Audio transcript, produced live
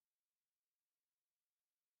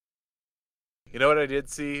You know what I did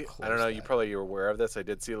see? Close I don't know. that. You probably are aware of this. I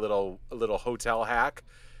did see a little hotel hack.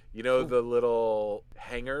 You know the little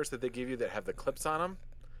hangers that they give you that have the clips on them?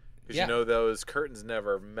 Because Yeah. you know those curtains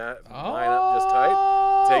never line up just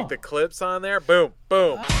tight. Take the clips on there. Boom,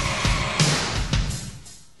 boom.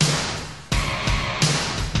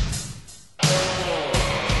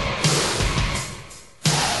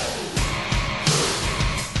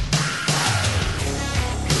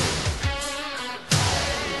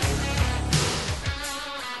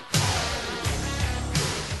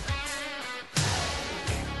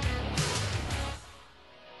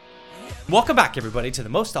 Welcome back, everybody, to the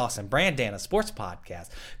most awesome Brandana Sports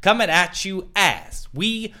Podcast, coming at you as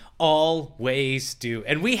we always do.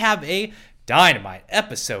 And we have a dynamite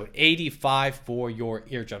episode 85 for your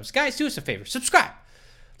eardrums. Guys, do us a favor. Subscribe.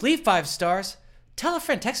 Leave 5 stars. Tell a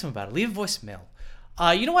friend. Text them about it. Leave a voicemail.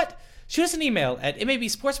 You know what? Shoot us an email at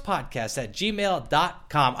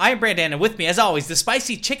mabsportspodcast@gmail.com. I am Brandana, and with me, as always, the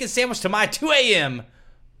spicy chicken sandwich to my 2 a.m.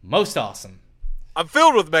 most awesome. I'm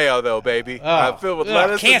filled with mayo, though, baby. I'm filled with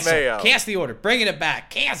lettuce and mayo. Cancel the order. Bringing it back.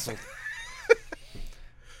 Canceled.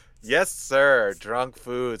 Yes, sir. Drunk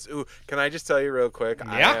foods. Ooh, can I just tell you real quick?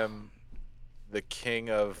 Yeah. I am the king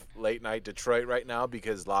of late night Detroit right now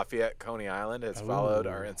because Lafayette, Coney Island has followed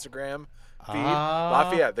our Instagram feed.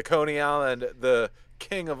 Lafayette, the Coney Island, the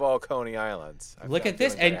king of all Coney Islands. Look at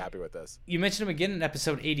this, I'm very and happy with this. You mentioned him again in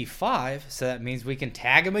episode 85, so that means we can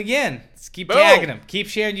tag him again. Let's keep Boom. tagging him. Keep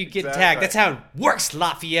sharing, you get Exactly. tagged. That's how it works,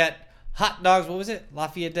 Lafayette. Hot dogs, what was it?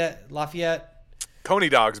 Lafayette. Coney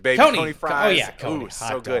dogs, baby. Coney. Fries. Oh, yeah, Coney. Ooh, Hot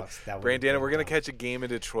so good. dogs. That would be Brandana, good. we're going to catch a game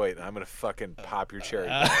in Detroit, and I'm going to fucking pop your cherry.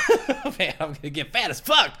 Man, I'm going to get fat as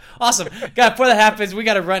fuck. Awesome. God, before that happens, we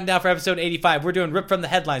got to run down for episode 85. We're doing Rip from the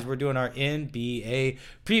Headlines. We're doing our NBA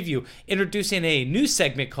preview, introducing a new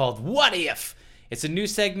segment called What If? It's a new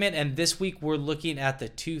segment, and this week we're looking at the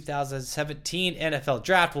 2017 NFL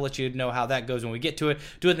Draft. We'll let you know how that goes when we get to it.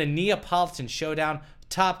 Doing the Neapolitan Showdown,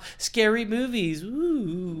 top scary movies.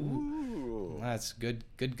 Ooh. That's good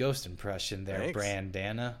ghost impression there, Thanks.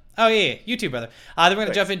 Brandana. Oh, yeah, you too, brother. Then we're going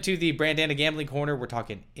to jump into the Brandana Gambling Corner. We're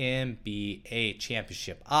talking NBA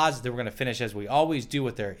Championship odds. Then we're going to finish, as we always do,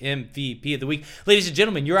 with our MVP of the week. Ladies and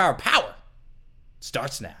gentlemen, your hour power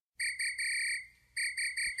starts now.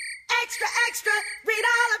 Extra, extra, read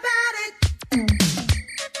all about it.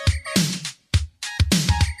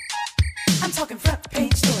 I'm talking front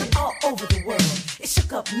page story all over the world. It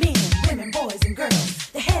shook up men, women, boys, and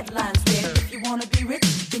girls. The headlines read, if you want to be rich,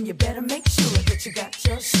 then you better make sure that you got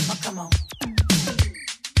your shit. Oh, come on.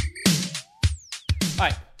 All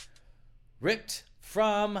right. Ripped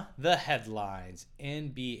from the headlines,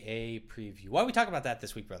 NBA preview. Why are we talking about that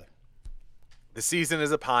this week, brother? The season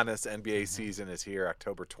is upon us. NBA season is here.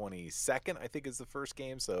 October 22nd, I think, is the first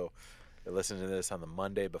game. So you're listening to this on the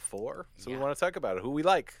Monday before. So we want to talk about it. Who we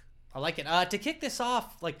like. I like it. To kick this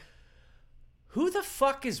off, like, who the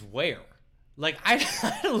fuck is where? Like, I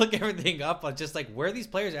had to look everything up on just, like, where these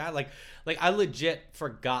players are at. Like I legit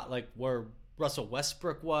forgot, like, where Russell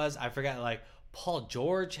Westbrook was. I forgot, like, Paul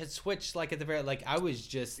George had switched, like, at the very, like, I was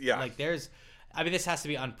just, like, this has to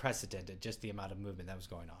be unprecedented, just the amount of movement that was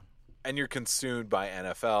going on. And you're consumed by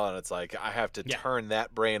NFL, and it's like, I have to turn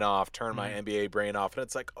that brain off, turn my NBA brain off. And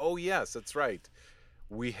it's like, oh, yes, that's right.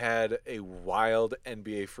 We had a wild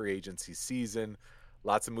NBA free agency season,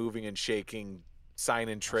 lots of moving and shaking,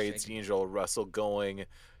 sign-in trades, D'Angelo Russell going,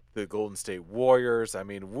 the Golden State Warriors. I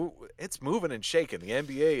mean, it's moving and shaking. The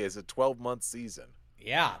NBA is a 12-month season.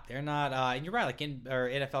 Yeah, they're not. And you're right. Like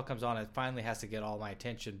NFL comes on, it finally has to get all my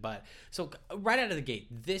attention. But so right out of the gate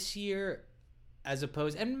this year, as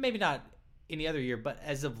opposed, and maybe not any other year, but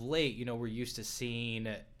as of late, you know, we're used to seeing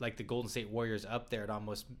like the Golden State Warriors up there at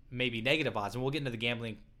almost maybe negative odds, and we'll get into the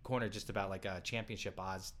gambling corner just about like championship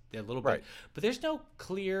odds a little bit. But there's no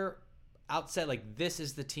clear outset like this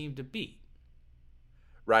is the team to beat.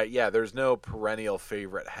 Right, yeah, there's no perennial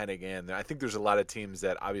favorite heading in. I think there's a lot of teams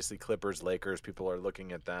that obviously Clippers, Lakers, people are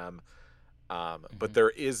looking at them. But there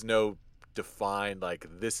is no defined, like,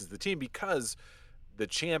 this is the team because the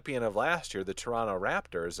champion of last year, the Toronto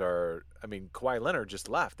Raptors, Kawhi Leonard just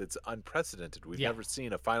left. It's unprecedented. We've never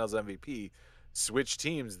seen a finals MVP switch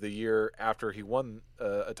teams the year after he won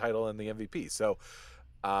a title in the MVP. So,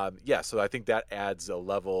 so I think that adds a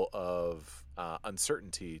level of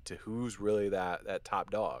uncertainty to who's really that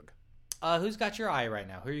top dog. Who's got your eye right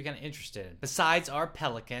now? Who are you kind of interested in besides our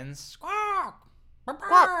Pelicans? Squawk!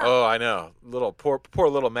 Oh, I know. Poor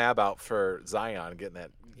little Mab out for Zion getting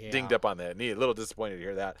that dinged up on that knee. A little disappointed to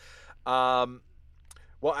hear that.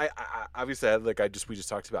 Well, I obviously, we just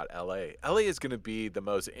talked about LA. LA is going to be the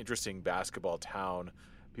most interesting basketball town.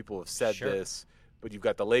 People have said this. but you've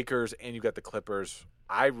got the Lakers and you've got the Clippers.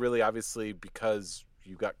 I really, obviously, because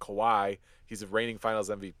you've got Kawhi, he's a reigning Finals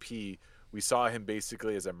MVP. We saw him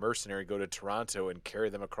basically as a mercenary go to Toronto and carry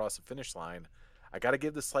them across the finish line. I got to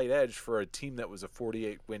give the slight edge for a team that was a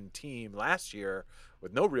 48-win team last year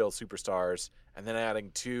with no real superstars, and then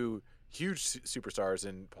adding two huge superstars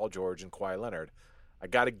in Paul George and Kawhi Leonard. I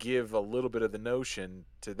got to give a little bit of the notion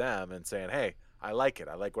to them and saying, hey, I like it.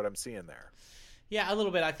 I like what I'm seeing there. Yeah, a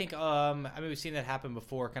little bit. I think, we've seen that happen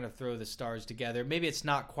before, kind of throw the stars together. Maybe it's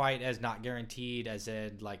not quite as not guaranteed as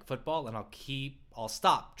in like football, and I'll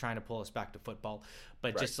stop trying to pull us back to football.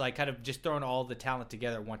 But just like kind of just throwing all the talent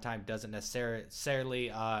together at one time doesn't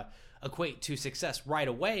necessarily equate to success right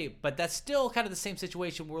away. But that's still kind of the same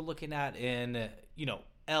situation we're looking at in,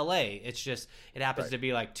 LA. It's just, it happens to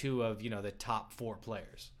be like two of, the top 4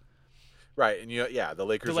 players. Right. And the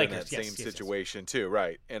Lakers are in that same situation too.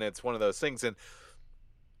 Right. And it's one of those things. And,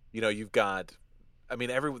 you've got,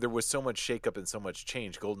 there was so much shakeup and so much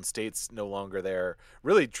change. Golden State's no longer there.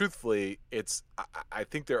 Really, truthfully, I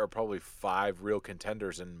think there are probably 5 real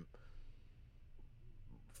contenders, and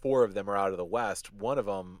 4 of them are out of the West. One of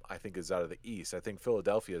them, I think, is out of the East. I think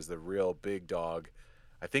Philadelphia is the real big dog.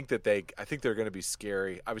 I think they're going to be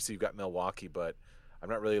scary. Obviously, you've got Milwaukee, but I'm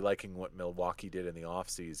not really liking what Milwaukee did in the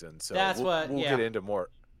offseason. So we'll get into more.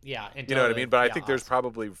 Yeah. You know what I mean? But I think there's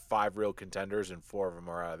probably 5 real contenders, and 4 of them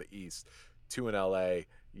are out of the East. 2 in LA.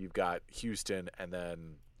 You've got Houston, and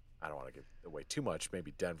then I don't want to give away too much.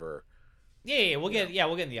 Maybe Denver. We'll get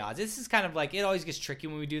in the odds. This is kind of like, it always gets tricky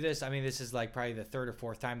when we do this. This is like probably the 3rd or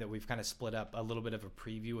 4th time that we've kind of split up a little bit of a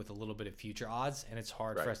preview with a little bit of future odds, and it's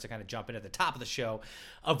hard for us to kind of jump in at the top of the show,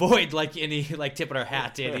 avoid like any like tipping our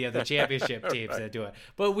hat to any of the championship teams that do it.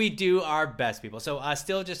 But we do our best, people. So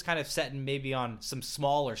still just kind of setting maybe on some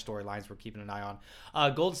smaller storylines we're keeping an eye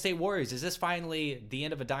on. Golden State Warriors, is this finally the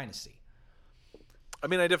end of a dynasty? I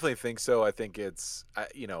definitely think so. I think it's,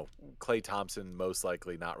 Klay Thompson most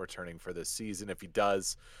likely not returning for this season. If he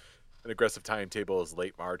does, an aggressive timetable is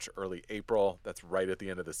late March, early April. That's right at the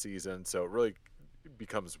end of the season. So it really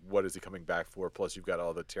becomes, what is he coming back for? Plus, you've got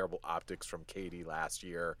all the terrible optics from KD last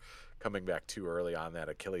year, coming back too early on that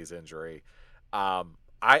Achilles injury. I'm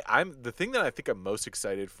the thing that I think I'm most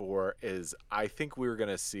excited for is I think we're going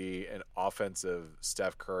to see an offensive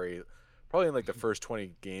Steph Curry probably in like the first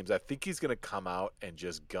 20 games. I think he's going to come out and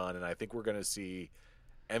just gun, and I think we're going to see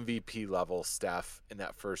MVP level Steph in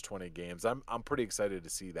that first 20 games. I'm pretty excited to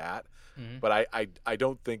see that. Mm-hmm. But I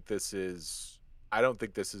don't think this is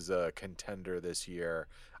a contender this year.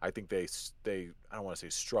 I think they I don't want to say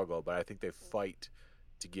struggle, but I think they fight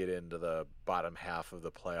to get into the bottom half of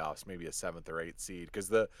the playoffs, maybe a 7th or 8th seed, because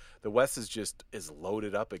the West is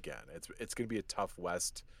loaded up again. It's going to be a tough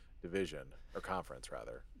West division or conference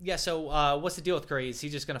rather. Yeah. So what's the deal with Curry? Is he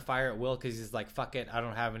just gonna fire at will because he's like, fuck it, I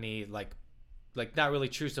don't have any like not really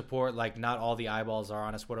true support, like not all the eyeballs are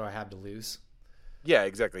on us, what do I have to lose? Yeah,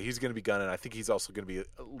 exactly. He's gonna be gunning. I think he's also gonna be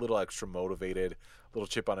a little extra motivated, a little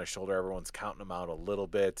chip on his shoulder. Everyone's counting him out a little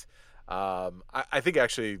bit. I think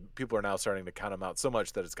actually people are now starting to count him out so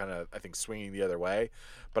much that it's kind of, I think, swinging the other way.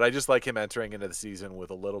 But I just like him entering into the season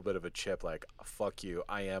with a little bit of a chip, like, fuck you,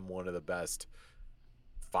 I am one of the best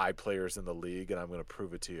 5 players in the league, and I'm going to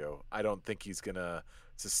prove it to you. I don't think he's going to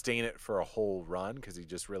sustain it for a whole run because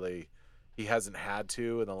he hasn't had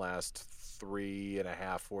to in the last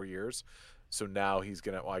 3.5, 4 years. So now he's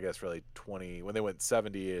going to, well, I guess really 20, when they went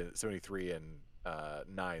 73 and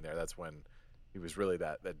 9 there, that's when he was really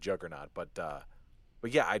that juggernaut. But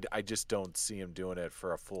yeah, I just don't see him doing it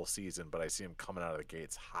for a full season, but I see him coming out of the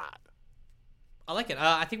gates hot. I like it.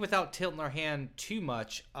 I think without tilting our hand too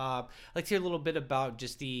much, I'd like to hear a little bit about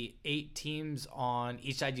just the 8 teams on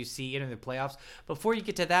each side you see entering the playoffs. Before you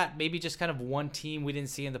get to that, maybe just kind of one team we didn't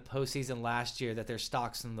see in the postseason last year that their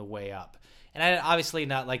stock's on the way up. And I obviously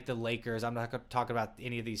not like the Lakers. I'm not going to talk about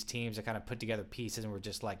any of these teams that kind of put together pieces and were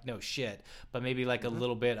just like, no shit. But maybe like a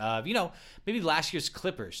little bit of, maybe last year's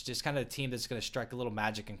Clippers, just kind of a team that's going to strike a little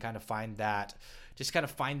magic and kind of find that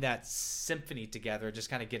symphony together, just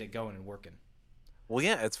kind of get it going and working. Well,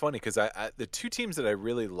 yeah, it's funny because the 2 teams that I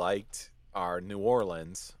really liked are New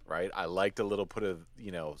Orleans, right? I liked a little put of,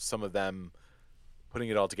 some of them putting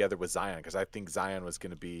it all together with Zion because I think Zion was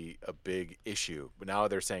going to be a big issue. But now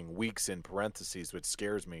they're saying weeks in parentheses, which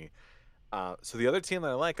scares me. So the other team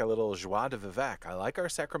that I like, a little joie de vivre. I like our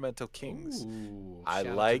Sacramento Kings. Ooh, I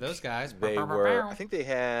like those guys. I think they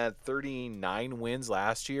had 39 wins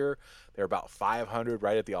last year. They were about 500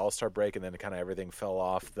 right at the All-Star break, and then kind of everything fell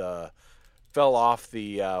off the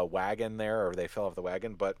wagon there, or they fell off the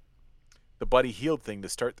wagon. But the Buddy Hield thing to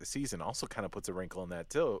start the season also kind of puts a wrinkle in that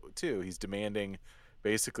too. He's demanding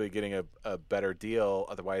basically getting a better deal.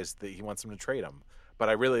 Otherwise, he wants them to trade him. But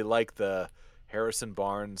I really like the Harrison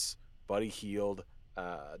Barnes, Buddy Hield,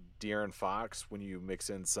 De'Aaron Fox. When you mix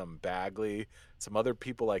in some Bagley, some other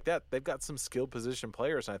people like that, they've got some skilled position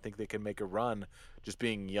players, and I think they can make a run. Just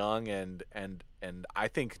being young, and I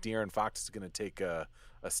think De'Aaron Fox is going to take a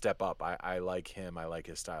step up. I like him. I like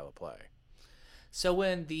his style of play. So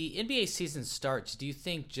when the NBA season starts, do you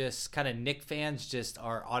think just kind of Knick fans just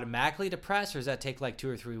are automatically depressed, or does that take like 2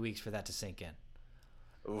 or 3 weeks for that to sink in?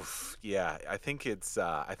 Oof, yeah, I think it's.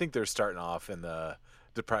 I think they're starting off in the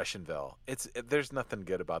Depressionville. There's nothing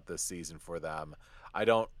good about this season for them.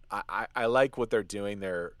 I like what they're doing.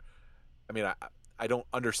 I don't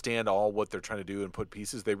understand all what they're trying to do and put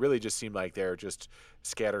pieces. They really just seem like they're just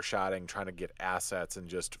scattershotting, trying to get assets and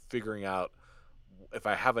just figuring out, if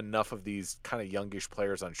I have enough of these kind of youngish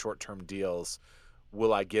players on short-term deals,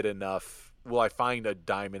 will I get enough? Will I find a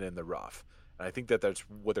diamond in the rough? And I think that's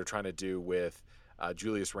what they're trying to do with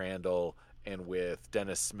Julius Randle and with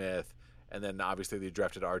Dennis Smith, and then obviously they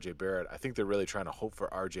drafted R.J. Barrett. I think they're really trying to hope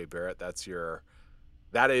for R.J. Barrett.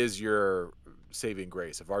 That is your saving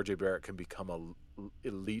grace. If R.J. Barrett can become a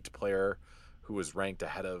elite player who was ranked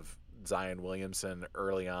ahead of Zion Williamson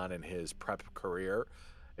early on in his prep career,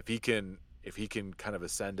 if he can kind of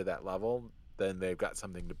ascend to that level, then they've got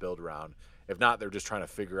something to build around. If not, they're just trying to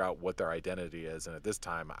figure out what their identity is. And at this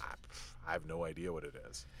time, I have no idea what it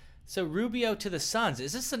is. So Rubio to the Suns,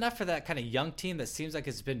 is this enough for that kind of young team that seems like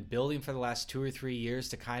it's been building for the last 2 or 3 years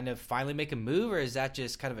to kind of finally make a move, or is that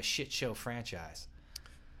just kind of a shit show franchise?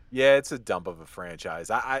 Yeah, it's a dump of a franchise.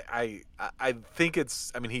 I think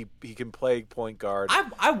it's. I mean, he can play point guard.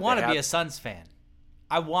 I want to be a Suns fan.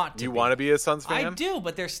 I want to. You want to be a Suns fan? I do,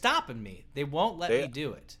 but they're stopping me. They won't let me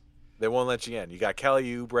do it. They won't let you in. You got Kelly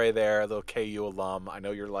Oubre there, a little KU alum. I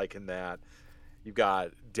know you're liking that. You've got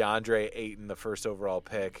DeAndre Ayton, the first overall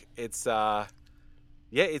pick. It's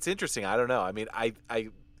it's interesting. I don't know. I mean,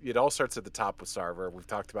 it all starts at the top with Sarver. We've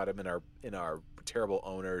talked about him in our terrible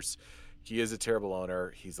owners. He is a terrible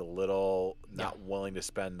owner. He's a little not willing to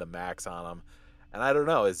spend the max on him. And I don't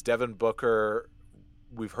know. Is Devin Booker,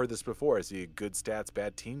 we've heard this before, is he a good stats,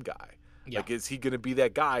 bad team guy? Yeah. Like, is he going to be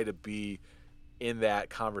that guy to be in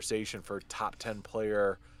that conversation for top 10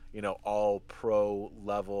 player, all pro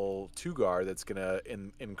level 2-guard that's going to,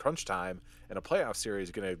 in crunch time in a playoff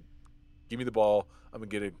series, going to give me the ball. I'm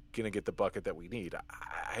going to get the bucket that we need.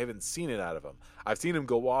 I haven't seen it out of him. I've seen him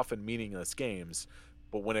go off in meaningless games,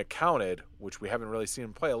 but when it counted, which we haven't really seen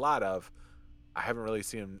him play a lot of, I haven't really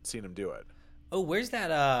seen him do it. Oh, where's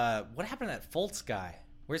that? What happened to that Fultz guy?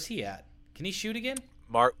 Where's he at? Can he shoot again?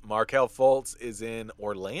 Markelle Fultz is in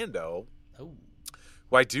Orlando. Oh,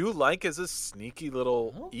 who I do like as a sneaky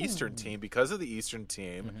little Eastern team because of the Eastern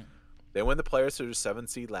team. Mm-hmm. They won the Players to the 7th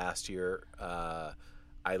seed last year.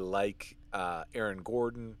 I like Aaron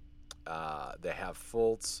Gordon. They have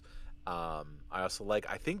Fultz. I also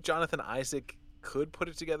I think Jonathan Isaac could put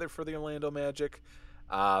it together for the Orlando Magic.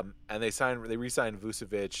 And they re-signed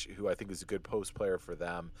Vucevic, who I think is a good post player for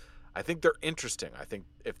them. I think they're interesting. I think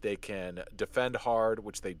if they can defend hard,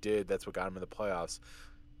 which they did, that's what got them in the playoffs.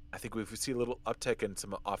 I think if we see a little uptick in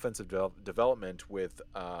some offensive development with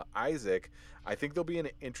Isaac, I think they'll be an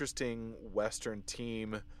interesting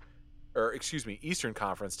Eastern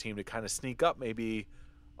Conference team to kind of sneak up maybe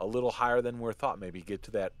a little higher than we're thought, maybe get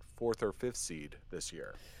to that 4th or 5th seed this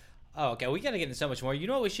year. Oh, okay. We got to get into so much more. You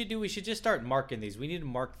know what we should do? We should just start marking these. We need to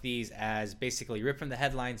mark these as basically Rip from the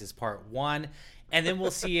Headlines as part 1. And then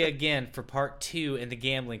we'll see you again for part 2 in the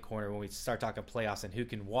gambling corner when we start talking playoffs and who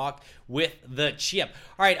can walk with the chip.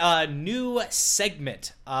 All right, new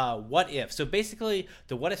segment, What If. So basically,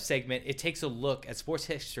 the What If segment, it takes a look at sports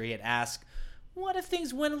history and asks, what if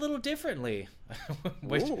things went a little differently?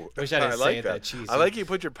 wish I didn't say it that cheesy. I like you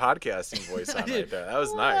put your podcasting voice on right there. That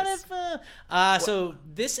was nice. So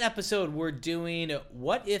this episode, we're doing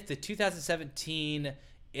what if the 2017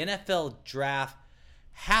 NFL Draft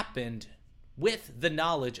happened with the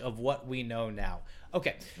knowledge of what we know now.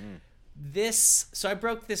 Okay. So I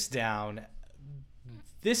broke this down.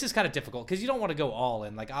 This is kind of difficult because you don't want to go all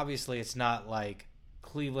in. Like, obviously, it's not like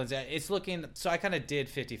Cleveland's. It's looking. So I kind of did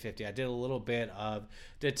 50-50. I did a little bit of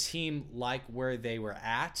the team like where they were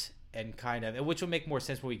at and kind of, which will make more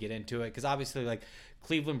sense when we get into it. Because obviously, like,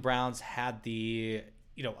 Cleveland Browns had the,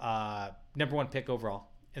 number 1 pick overall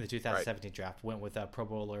in the 2017 draft. Went with Pro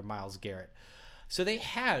Bowler Myles Garrett. So they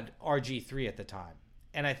had RG3 at the time,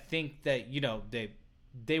 and I think that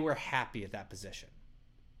they were happy at that position.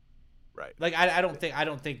 Right. Like I don't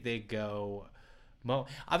think they go.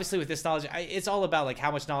 Obviously, with this knowledge, it's all about like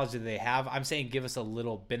how much knowledge do they have. I'm saying give us a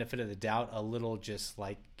little benefit of the doubt, a little just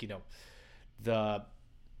like the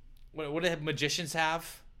what do magicians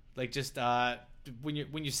have? Like just when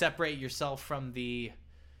you separate yourself from the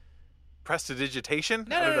Prestidigitation?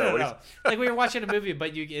 No. Like when you're watching a movie,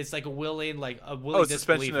 but it's like a willing disbelief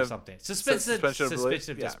suspension or of something. suspension of Suspension of belief?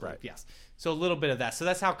 disbelief. Yeah, right. Yes. So a little bit of that. So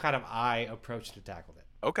that's how kind of I approached and tackled it.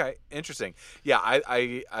 Okay, interesting. Yeah,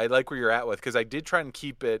 I like where you're at with, because I did try and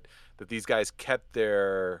keep it that these guys kept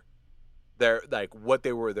their like what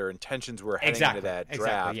their intentions were heading into that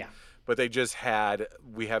draft. Exactly, yeah. But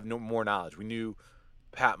we have no more knowledge. We knew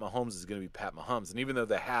Pat Mahomes is going to be Pat Mahomes, and even though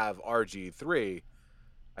they have RG3,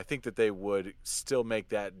 I think that they would still make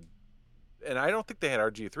that. And I don't think they had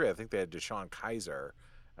RG3. I think they had Deshaun Kaiser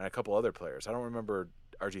and a couple other players. I don't remember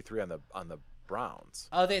RG3 on the Browns.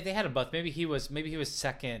 Oh, they had them both. Maybe he was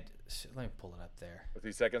second. Let me pull it up there. Was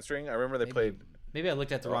he second string? I remember they played. Maybe I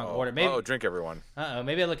looked at the wrong order. Maybe drink everyone.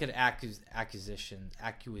 Maybe I look at acquisitions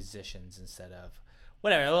instead of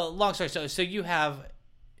whatever. Well, long story. So you have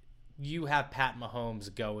Pat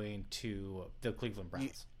Mahomes going to the Cleveland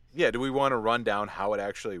Browns. Yeah. Do we want to run down how it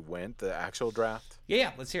actually went, the actual draft?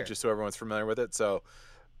 Yeah. Let's hear it. Just so everyone's familiar with it. So,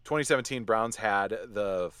 2017 Browns had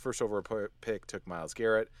the first overall pick, took Myles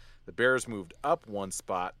Garrett. The Bears moved up one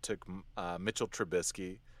spot, took Mitchell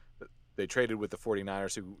Trubisky. They traded with the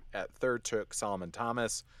 49ers, who at third took Solomon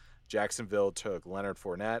Thomas. Jacksonville took Leonard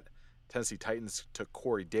Fournette. Tennessee Titans took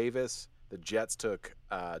Corey Davis. The Jets took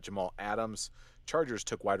Jamal Adams. Chargers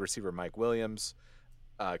took wide receiver Mike Williams.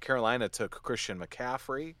 Carolina took Christian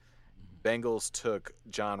McCaffrey. Bengals took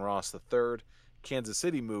John Ross III. Kansas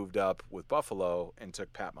City moved up with Buffalo and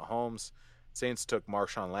took Pat Mahomes. Saints took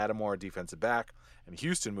Marshawn Lattimore, defensive back. And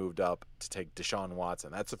Houston moved up to take Deshaun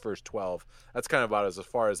Watson. That's the first 12. That's kind of about as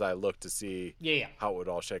far as I look to see how it would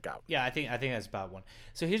all shake out. Yeah, I think that's about one.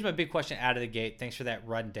 So here's my big question out of the gate. Thanks for that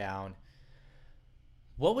rundown.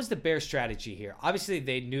 What was the Bears' strategy here? Obviously,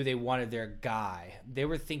 they knew they wanted their guy. They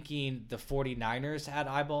were thinking the 49ers had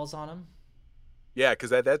eyeballs on him. Yeah,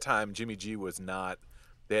 because at that time, Jimmy G was not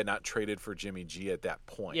 – they had not traded for Jimmy G at that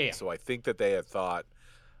point. Yeah. So I think that they had thought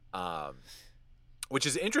which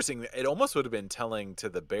is interesting. It almost would have been telling to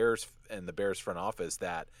the Bears and the Bears front office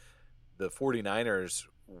that the 49ers,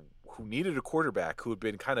 who needed a quarterback, who had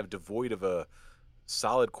been kind of devoid of a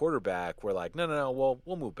solid quarterback, were like, no,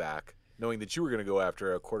 we'll move back, knowing that you were going to go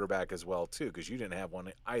after a quarterback as well, too, because you didn't have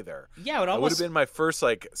one either. Yeah, it would have been my first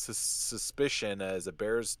suspicion as a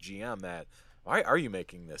Bears GM that, why are you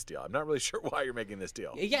making this deal? I'm not really sure why you're making this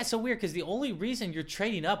deal. Yeah, it's so weird because the only reason you're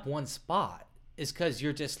trading up one spot is because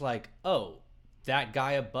you're just like, oh, that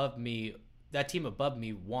guy above me, that team above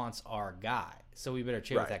me wants our guy, so we better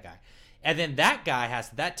trade with that guy. And then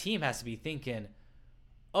that team has to be thinking,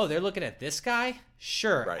 oh, they're looking at this guy?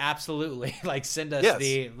 Sure, absolutely. Like, send us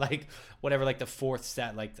the fourth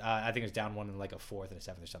set. I think it was down one in like a fourth and a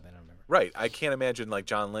seventh or something. I don't remember. Right. I can't imagine like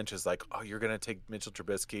John Lynch is like, oh, you're gonna take Mitchell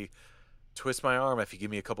Trubisky. Twist my arm if you give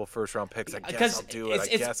me a couple first-round picks. I guess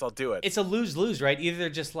I'll do it. It's a lose-lose, right? Either they're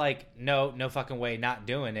just like, no fucking way, not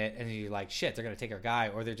doing it, and you're like, shit, they're gonna take our guy,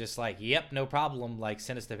 or they're just like, yep, no problem, like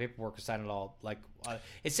send us the paperwork or sign it all. Like, I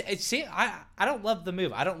don't love the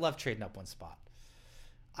move. I don't love trading up one spot.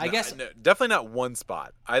 I guess definitely not one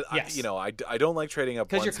spot. I don't like trading up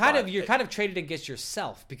because you're kind of traded against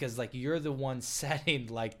yourself because like you're the one setting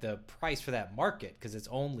like the price for that market because it's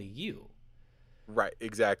only you. Right,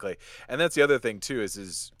 exactly. And that's the other thing too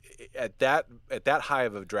is at that high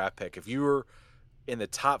of a draft pick, if you were in the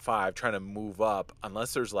top 5 trying to move up,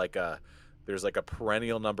 unless there's like a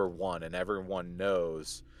perennial number 1 and everyone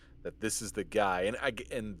knows that this is the guy.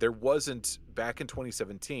 And there wasn't back in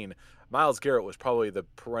 2017, Myles Garrett was probably the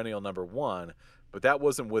perennial number 1, but that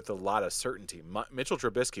wasn't with a lot of certainty. Mitchell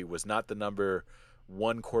Trubisky was not the number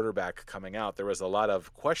 1 quarterback coming out. There was a lot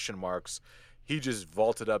of question marks. He just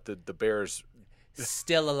vaulted up the Bears.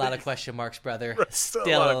 Still a lot of question marks, brother.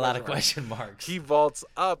 Still a lot of question marks. He vaults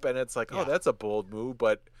up, and it's like, oh, that's a bold move.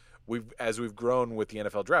 But as we've grown with the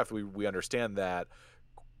NFL draft, we understand that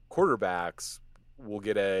quarterbacks will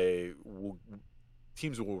get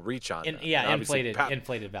teams will reach on.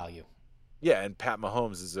 Inflated value. Yeah, and Pat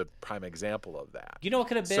Mahomes is a prime example of that. You know what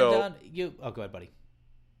could have been done? Go ahead, buddy.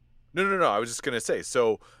 No. I was just gonna say.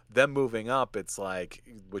 So them moving up, it's like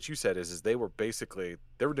what you said is they were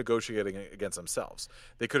negotiating against themselves.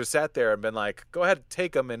 They could have sat there and been like, "Go ahead,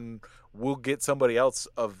 take them, and we'll get somebody else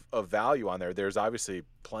of value on there." There's obviously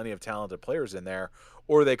plenty of talented players in there.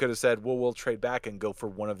 Or they could have said, "Well, we'll trade back and go for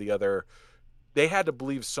one of the other." They had to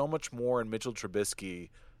believe so much more in Mitchell Trubisky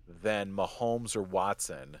than Mahomes or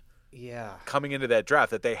Watson. Yeah. Coming into that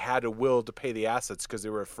draft, that they had a will to pay the assets because they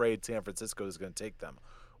were afraid San Francisco was going to take them.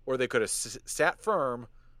 Or they could have sat firm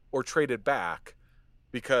or traded back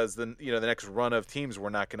because then the next run of teams were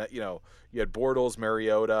not going to, you had Bortles,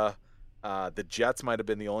 Mariota. The Jets might have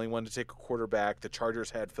been the only one to take a quarterback. The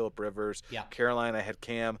Chargers had Phillip Rivers. Yeah. Carolina had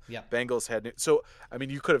Cam. Yeah. Bengals had. So, I mean,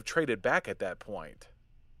 you could have traded back at that point.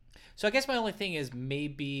 So I guess my only thing is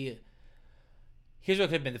maybe here's what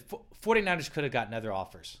could have been. The 49ers could have gotten other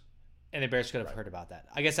offers, and the Bears could have heard about that.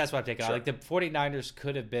 I guess that's what I'm taking. Sure. Like the 49ers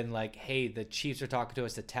could have been like, hey, the Chiefs are talking to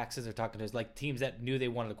us, the Texans are talking to us, like teams that knew they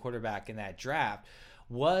wanted a quarterback in that draft.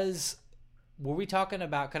 Were we talking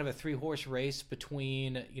about kind of a 3-horse race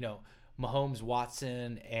between, Mahomes,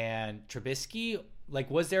 Watson, and Trubisky?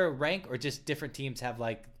 Like, was there a rank, or just different teams have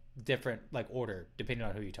like different like order depending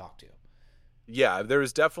on who you talk to? Yeah, there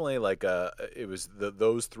was definitely it was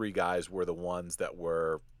those three guys were the ones that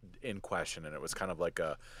were in question, and it was kind of like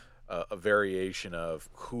a variation of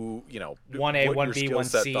who, 1A, what 1B, your skill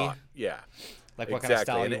set 1C. thought. Yeah, Like what exactly. kind of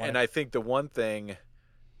style you want? And I think the one thing,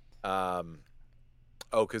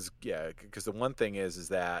 because the one thing is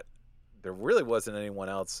that there really wasn't anyone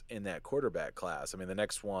else in that quarterback class. I mean, the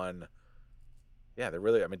next one,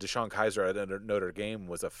 Deshaun Kaiser at Notre Dame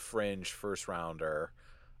was a fringe first rounder,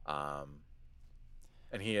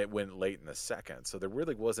 and he went late in the second. So there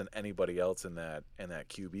really wasn't anybody else in that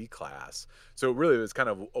QB class. So it really was kind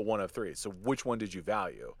of a one of three. So which one did you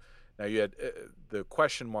value? Now you had the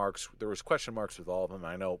question marks. There was question marks with all of them.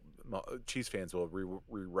 I know Chiefs fans will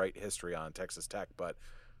rewrite history on Texas Tech, but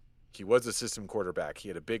he was a system quarterback. He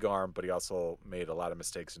had a big arm, but he also made a lot of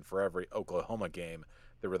mistakes. And for every Oklahoma game,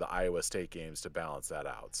 there were the Iowa State games to balance that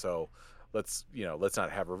out. So let's not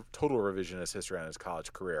have a total revisionist history on his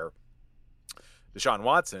college career. Deshaun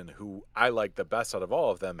Watson, who I like the best out of all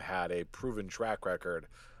of them, had a proven track record,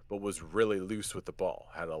 but was really loose with the ball.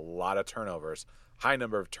 Had a lot of turnovers, high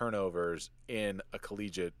number of turnovers in a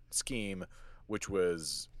collegiate scheme, which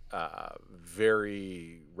was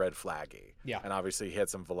very red flaggy. Yeah. And obviously he had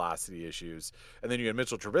some velocity issues. And then you had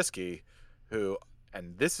Mitchell Trubisky, who,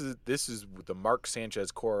 and this is the Mark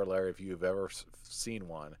Sanchez corollary, if you've ever seen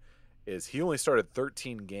one, is he only started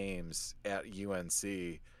 13 games at UNC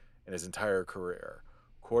in his entire career.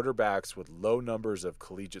 Quarterbacks with low numbers of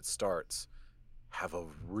collegiate starts have a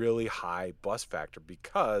really high bust factor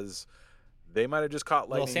because they might have just caught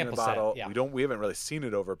lightning in the bottle. Yeah. We haven't really seen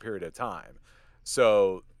it over a period of time.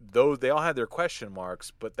 So though they all had their question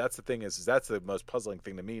marks, but that's the thing is that's the most puzzling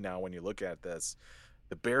thing to me now when you look at this.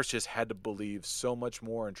 The Bears just had to believe so much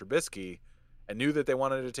more in Trubisky and knew that they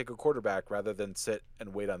wanted to take a quarterback rather than sit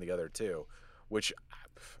and wait on the other two, which,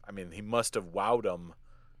 I mean, he must have wowed them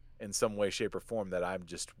in some way, shape, or form that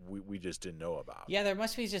we just didn't know about. Yeah, there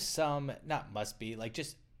must be just like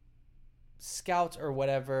just scouts or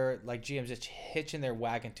whatever, like GMs just hitching their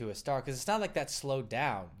wagon to a star, because it's not like that slowed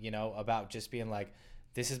down, about just being like,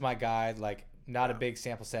 this is my guy, like not a big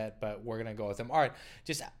sample set, but we're gonna go with him. All right,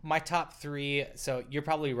 just my top three. So you're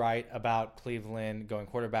probably right about Cleveland going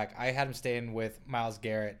quarterback. I had him staying with Myles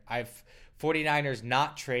Garrett. I've 49ers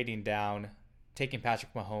not trading down, taking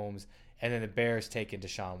Patrick Mahomes, and then the Bears taking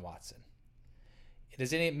Deshaun Watson.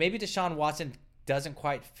 Maybe Deshaun Watson doesn't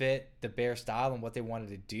quite fit the Bear style and what they wanted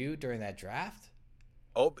to do during that draft?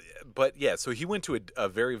 Oh, but yeah, so he went to a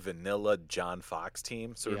very vanilla John Fox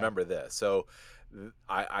team. So remember this. So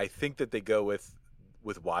I think that they go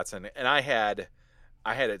with Watson, and I had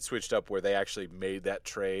it switched up where they actually made that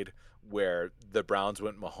trade where the Browns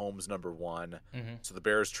went Mahomes number 1. Mm-hmm. So the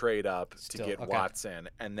Bears trade up to get Watson,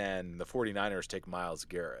 and then the 49ers take Myles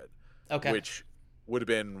Garrett. Okay. Which would have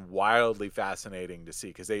been wildly fascinating to see,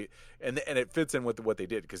 because they and it fits in with what they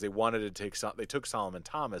did, because they wanted to they took Solomon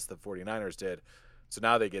Thomas, the 49ers did. So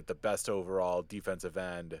now they get the best overall defensive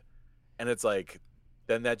end. And it's like,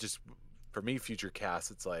 then that just, for me, future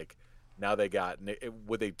cast, it's like, now they got,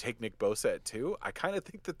 would they take Nick Bosa at 2? I kind of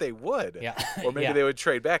think that they would. Yeah. Or maybe they would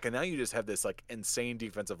trade back. And now you just have this like insane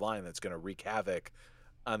defensive line that's going to wreak havoc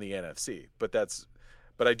on the NFC. But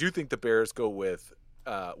I do think the Bears go with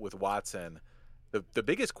Watson. The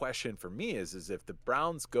biggest question for me is if the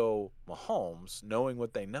Browns go Mahomes, knowing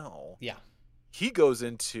what they know. Yeah. He goes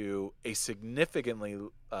into a significantly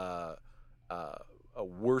a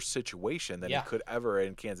worse situation than he could ever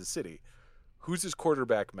in Kansas City. Who's his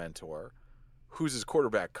quarterback mentor? Who's his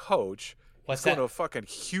quarterback coach? He's going to a fucking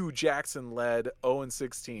Hugh Jackson-led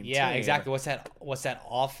 0-16 team. Yeah, exactly. What's that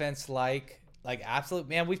offense like? Like, absolute,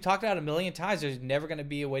 man, we've talked about it a million times. There's never going to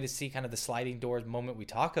be a way to see kind of the sliding doors moment we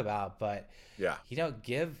talk about. But, yeah,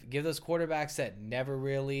 give those quarterbacks that never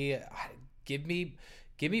really give me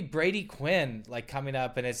give me Brady Quinn like coming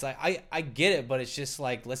up, and it's like I get it, but it's just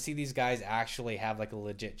like let's see these guys actually have like a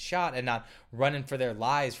legit shot and not running for their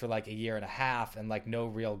lives for like a year and a half and like no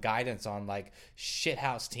real guidance on like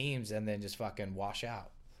shithouse teams and then just fucking wash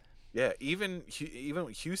out. Yeah, even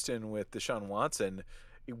Houston with Deshaun Watson,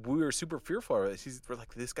 we were super fearful of it. We're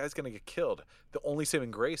like, this guy's going to get killed. The only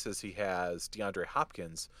saving grace is he has DeAndre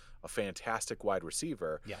Hopkins, a fantastic wide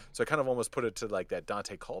receiver. Yeah. So I kind of almost put it to like that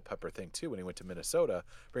Dante Culpepper thing too when he went to Minnesota.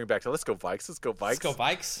 Bring it back to let's go Vikes, let's go Vikes. Let's go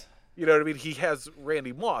Vikes. You know what I mean? He has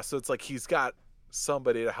Randy Moss, so it's like he's got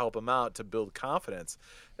somebody to help him out to build confidence.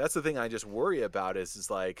 That's the thing I just worry about is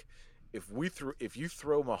like if you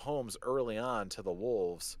throw Mahomes early on to the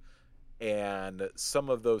Wolves, and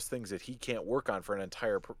some of those things that he can't work on for an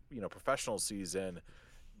entire professional season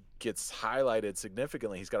gets highlighted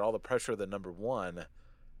significantly. He's got all the pressure of the number one.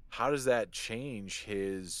 How does that change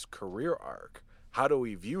his career arc? How do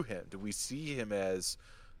we view him? Do we see him as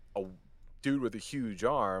a dude with a huge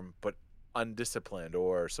arm but undisciplined,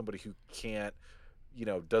 or somebody who can't,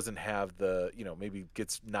 doesn't have the, maybe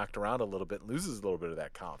gets knocked around a little bit and loses a little bit of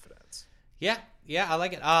that confidence? Yeah, I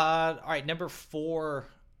like it. All right, number 4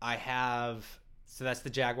 I have, so that's the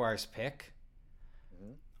Jaguars pick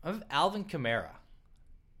of Alvin Kamara.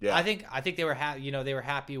 Yeah, I think they were they were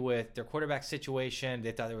happy with their quarterback situation.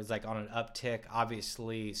 They thought it was like on an uptick.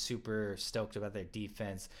 Obviously, super stoked about their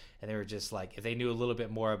defense, and they were just like, if they knew a little bit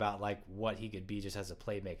more about like what he could be just as a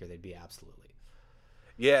playmaker, they'd be absolutely.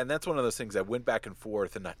 Yeah, and that's one of those things that went back and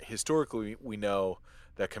forth. And historically, we know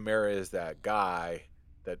that Kamara is that guy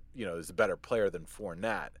that is a better player than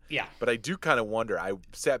Fournette. Yeah, but I do kind of wonder. I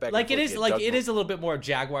sat back like and it is like it is a little bit more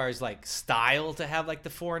Jaguars like style to have like the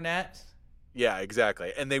Fournette. Yeah,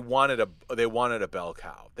 exactly. And they wanted a bell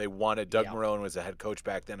cow. They wanted Doug Yeah. Marrone was the head coach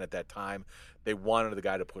back then at that time. They wanted the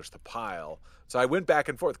guy to push the pile. So I went back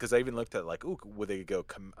and forth because I even looked at like, ooh, would they go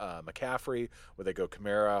McCaffrey? Would they go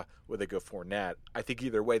Kamara? Would they go Fournette? I think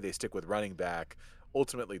either way they stick with running back.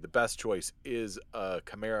 Ultimately, the best choice is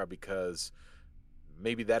Kamara because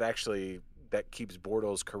maybe that keeps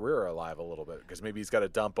Bortles' career alive a little bit because maybe he's got a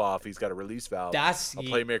dump off, he's got a release valve, That's a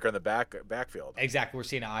playmaker in the backfield. Exactly, we're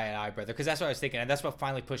seeing eye and eye, brother. Because that's what I was thinking, and that's what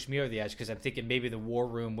finally pushed me over the edge. Because I'm thinking maybe the war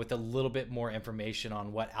room with a little bit more information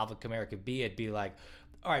on what Alvin Kamara could be, it'd be like,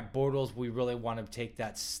 all right, Bortles, we really want to take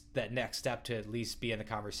that next step to at least be in the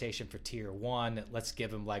conversation for tier 1. Let's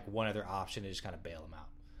give him like one other option to just kind of bail him out.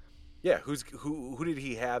 Yeah, who did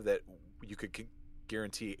he have that you could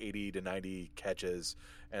guarantee 80 to 90 catches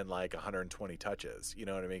and like 120 touches, you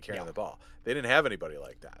know what I mean, carrying the ball? They didn't have anybody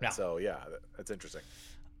like that. No. So yeah, that's interesting.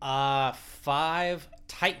 5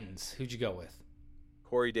 Titans. Who'd you go with?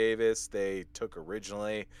 Corey Davis they took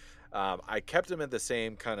originally. I kept him in the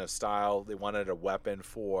same kind of style. They wanted a weapon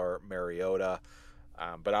for Mariota,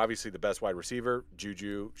 but obviously the best wide receiver,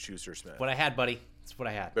 Juju Schuster-Smith. What I had, buddy. That's what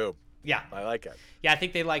I had. Boom. Yeah, I like it. Yeah, I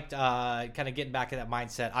think they liked kind of getting back in that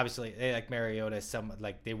mindset. Obviously, they like Mariota.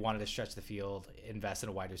 They wanted to stretch the field, invest in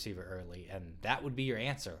a wide receiver early, and that would be your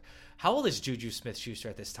answer. How old is Juju Smith-Schuster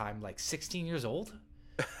at this time? Like 16 years old?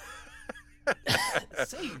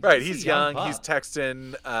 Right, he's young. Pup. He's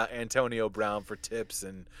texting Antonio Brown for tips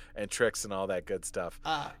and tricks and all that good stuff.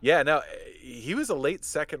 Yeah, no, he was a late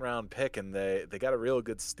second-round pick, and they got a real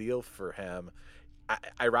good steal for him.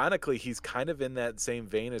 Ironically, he's kind of in that same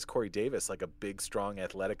vein as Corey Davis, like a big, strong,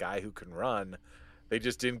 athletic guy who can run. They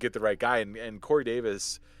just didn't get the right guy. And Corey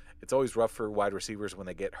Davis, it's always rough for wide receivers when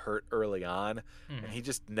they get hurt early on. And he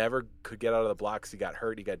just never could get out of the blocks. He got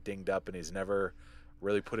hurt, he got dinged up, and he's never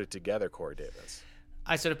really put it together, Corey Davis.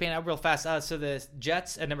 I sort of pan out real fast. So the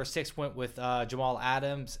Jets at number 6 went with Jamal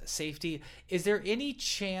Adams, safety. Is there any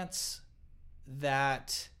chance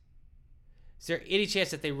that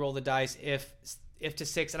they roll the dice if to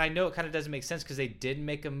 6, and I know it kind of doesn't make sense because they did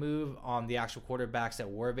make a move on the actual quarterbacks that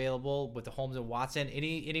were available with the Holmes and Watson.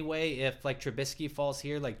 Any way if like Trubisky falls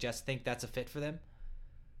here, like just think that's a fit for them?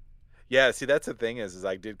 Yeah, see, that's the thing is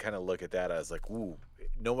I did kind of look at that. I was like, ooh,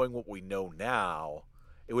 knowing what we know now,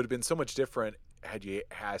 it would have been so much different had you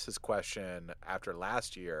asked this question after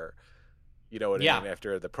last year. You know what I mean?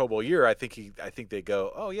 After the Pro Bowl year, I think they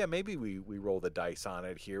go, oh yeah, maybe we roll the dice on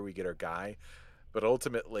it here. We get our guy. But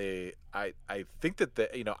ultimately, I think that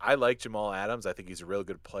I like Jamal Adams. I think he's a real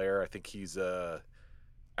good player. I think he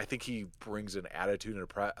brings an attitude and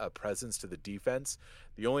a presence to the defense.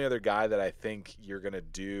 The only other guy that I think you're going to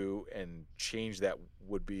do and change that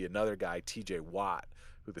would be another guy, TJ Watt,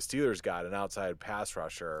 who the Steelers got, an outside pass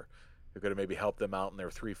rusher who could have maybe helped them out in their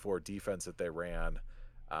 3-4 defense that they ran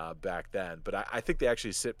back then. But I think they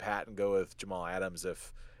actually sit pat and go with Jamal Adams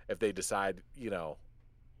if they decide,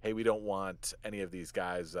 hey, we don't want any of these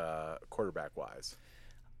guys quarterback-wise.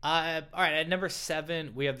 All right, at number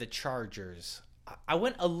 7, we have the Chargers. I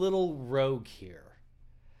went a little rogue here.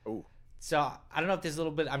 Ooh. So I don't know if there's a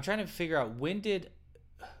little bit. I'm trying to figure out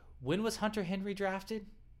when was Hunter Henry drafted?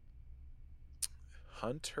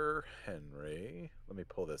 Hunter Henry. Let me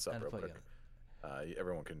pull this up real quick.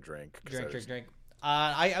 Everyone can drink. Drink.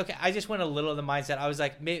 I just went a little in the mindset. I was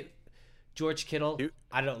like, maybe George Kittle.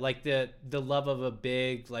 I don't like the love of a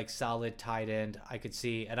big, like, solid tight end. I could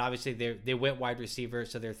see, and obviously they went wide receiver,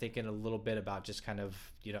 so they're thinking a little bit about just kind of,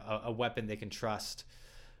 you know, a weapon they can trust.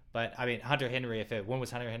 But I mean, Hunter Henry. When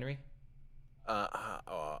was Hunter Henry?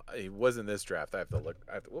 He wasn't this draft. I have to look.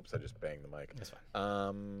 Whoops! I just banged the mic. That's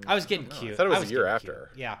fine. I was getting cute. I thought it was a year after.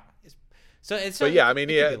 Cute. Yeah. But yeah, I mean,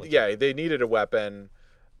 yeah, they needed a weapon.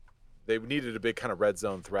 They needed a big kind of red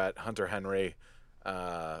zone threat. Hunter Henry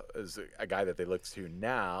is a guy that they look to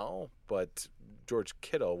now, but George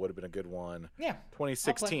Kittle would have been a good one. Yeah.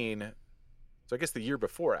 2016. So I guess the year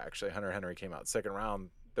before, actually, Hunter Henry came out 2nd round,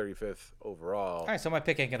 35th overall. All right, so my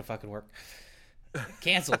pick ain't gonna fucking work.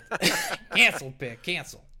 Canceled. Canceled pick.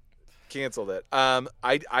 Canceled it.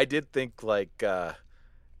 I did think, like,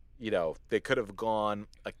 you know, they could have gone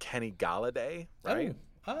a Kenny Galladay, right?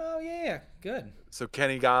 Oh yeah, good. So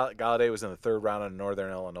Kenny Galladay was in the 3rd round in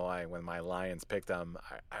Northern Illinois when my Lions picked him.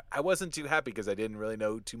 I wasn't too happy because I didn't really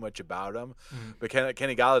know too much about him. Mm-hmm. But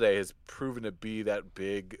Kenny Galladay has proven to be that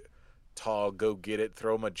big, tall, go get it,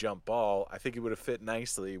 throw him a jump ball. I think he would have fit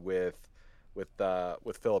nicely with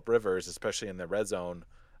Phillip Rivers, especially in the red zone.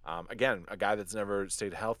 Again, a guy that's never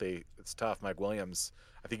stayed healthy. It's tough. Mike Williams,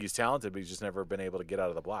 I think he's talented, but he's just never been able to get out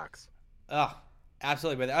of the blocks. Oh,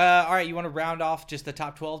 absolutely, brother. All right, you want to round off just the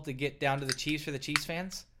top 12 to get down to the Chiefs for the Chiefs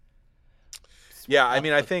fans? Yeah, I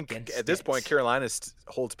mean, I think at this point, Carolina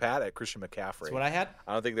holds pat at Christian McCaffrey. That's what I had.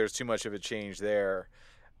 I don't think there's too much of a change there.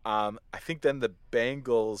 I think then the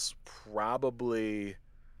Bengals probably,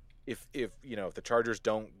 if the Chargers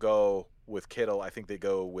don't go with Kittle, I think they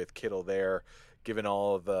go with Kittle there. Given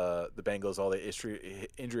all of the Bengals, all the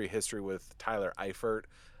injury history with Tyler Eifert,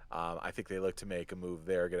 I think they look to make a move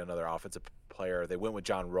there, get another offensive player. They went with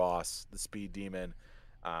John Ross, the speed demon.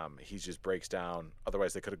 He just breaks down.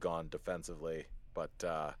 Otherwise, they could have gone defensively. But,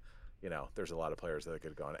 there's a lot of players that could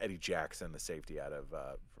have gone. Eddie Jackson, the safety out of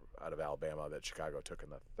Alabama that Chicago took in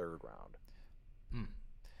the 3rd round.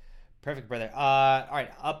 Perfect, brother. All right,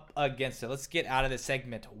 up against it. Let's get out of this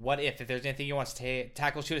segment. What if there's anything you want us to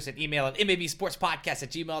tackle, shoot us an email at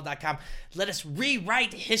mabsportspodcast@gmail.com. Let us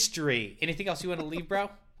rewrite history. Anything else you want to leave, bro?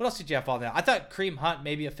 What else did you have fall down? I thought Kareem Hunt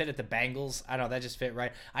maybe a fit at the Bengals. I don't know, that just fit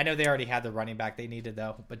right. I know they already had the running back they needed,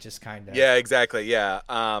 though, but just kind of. Yeah, exactly, yeah.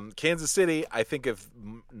 Kansas City, I think if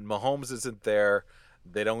Mahomes isn't there,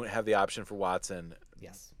 they don't have the option for Watson.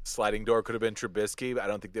 Yes. Sliding door could have been Trubisky, but I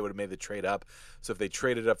don't think they would have made the trade up. So if they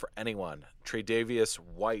traded up for anyone, Tre'Davious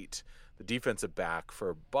White, the defensive back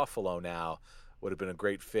for Buffalo now, would have been a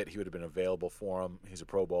great fit. He would have been available for him. He's a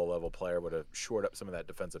Pro Bowl level player, would have shored up some of that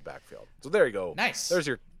defensive backfield. So there you go. Nice. There's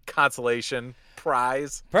your consolation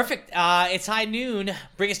prize. Perfect. It's high noon.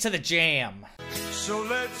 Bring us to the jam. So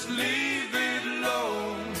let's leave it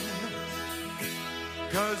alone,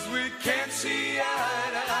 'cause we can't see eye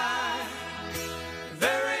to eye.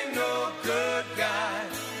 There ain't no good guy,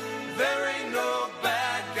 there ain't no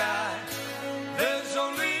bad guy. There's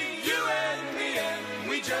only you and me, and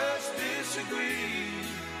we just disagree.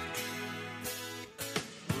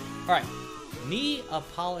 All right,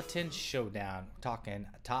 Neapolitan Showdown. We're talking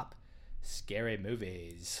top scary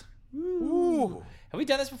movies. Ooh. Have we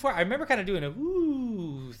done this before? I remember kind of doing a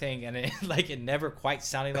woo thing, and it never quite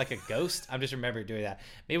sounding like a ghost. I'm just remembering doing that.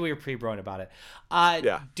 Maybe we were pre-broing about it.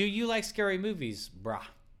 Yeah. Do you like scary movies, brah?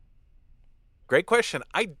 Great question.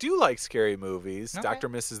 I do like scary movies. Okay. Dr.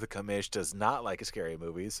 Mrs. the Commish does not like scary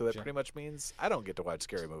movies, so that pretty much means I don't get to watch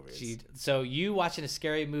scary movies. So you watching a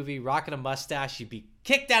scary movie, rocking a mustache, you'd be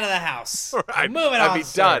kicked out of the house. I'd be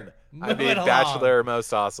done. I'd be Bachelor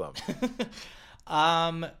Most Awesome.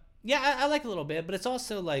 Yeah, I like a little bit, but it's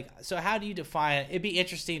also like, so how do you define it? It'd be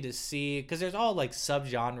interesting to see, because there's all like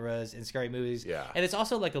subgenres in scary movies. Yeah. And it's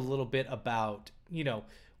also like a little bit about,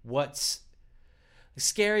 what's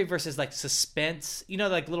scary versus like suspense,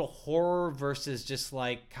 like little horror versus just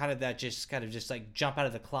like kind of just like jump out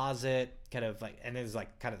of the closet, kind of like, and there's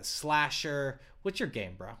like kind of the slasher. What's your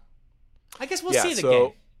game, bro? I guess we'll see the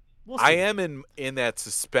game. We'll see. I am in that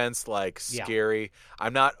suspense, like Yeah. scary.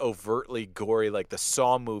 I'm not overtly gory. Like the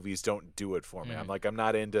Saw movies don't do it for me. I'm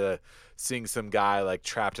not into seeing some guy like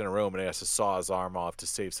trapped in a room and he has to saw his arm off to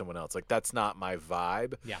save someone else. Like that's not my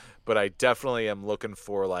vibe. Yeah. But I definitely am looking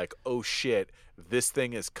for like, oh shit, this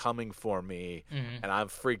thing is coming for me, and I'm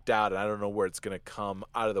freaked out and I don't know where it's gonna come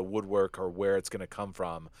out of the woodwork or where it's gonna come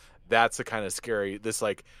from. That's the kind of scary, this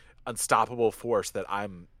like unstoppable force that I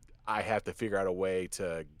have to figure out a way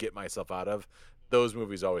to get myself out of. Those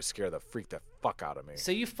movies always freak the fuck out of me.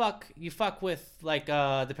 So you fuck with like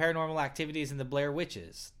the Paranormal Activities and the Blair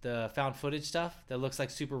Witches, the found footage stuff that looks like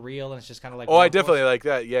super real and it's just kind of like. Oh, I warm definitely footage? like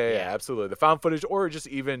that. Yeah, Yeah. absolutely. The found footage, or just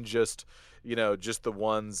just the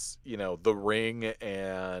ones, The Ring,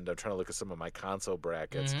 and I'm trying to look at some of my console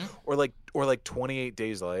brackets, or like 28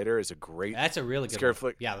 Days Later is a great. That's a really good scary one.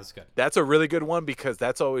 flick. Yeah, that's good. That's a really good one because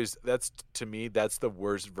that's to me that's the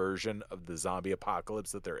worst version of the zombie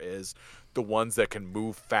apocalypse that there is. The ones that can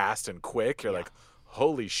move fast and quick. You're like,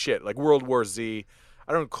 holy shit! Like World War Z.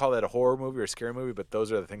 I don't call that a horror movie or a scary movie, but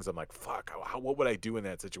those are the things I'm like, fuck. What would I do in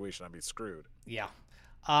that situation? I'd be screwed. Yeah.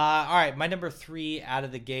 All right, my number 3 out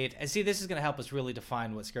of the gate. And see, this is going to help us really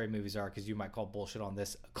define what scary movies are because you might call bullshit on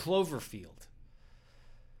this. Cloverfield.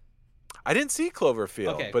 I didn't see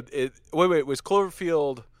Cloverfield, Okay. but wait, was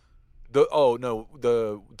Cloverfield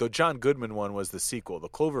the John Goodman one was the sequel. The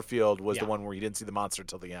Cloverfield was the one where you didn't see the monster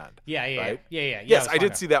till the end. Yeah. Right? Yeah. Yes, it was I fun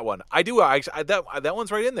did though. see that one. I do. That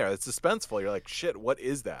one's right in there. It's suspenseful. You're like, shit, what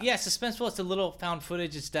is that? Yeah, suspenseful. It's a little found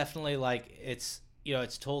footage. It's definitely like it's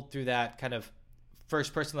told through that kind of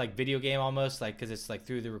first person like video game almost, like because it's like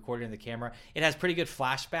through the recording of the camera. It has pretty good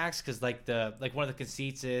flashbacks because like one of the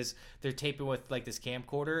conceits is they're taping with like this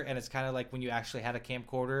camcorder, and it's kind of like when you actually had a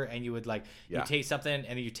camcorder and you would like you tape something and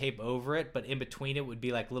then you tape over it, but in between it would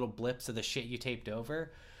be like little blips of the shit you taped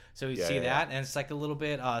over. So you see that, and it's like a little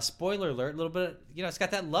bit spoiler alert, a little bit, it's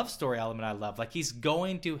got that love story element I love. Like he's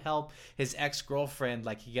going to help his ex-girlfriend,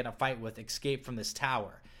 like he get in a fight with, escape from this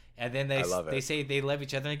tower. And then they say they love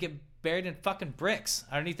each other and get buried in fucking bricks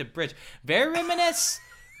underneath the bridge. Very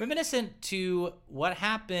reminiscent to what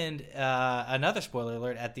happened, another spoiler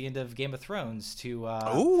alert, at the end of Game of Thrones to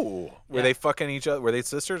Were they fucking each other? Were they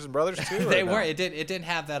sisters and brothers too? they or no? weren't. It didn't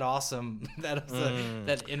have that awesome that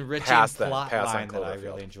enriching Pass on plot line that I Cloverfield.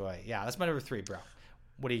 really enjoy. Yeah, that's my number 3, bro.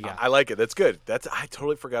 What do you got? I like it. That's good. I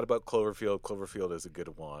totally forgot about Cloverfield. Cloverfield is a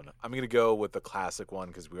good one. I'm gonna go with the classic one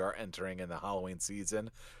because we are entering in the Halloween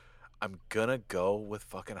season. I'm gonna go with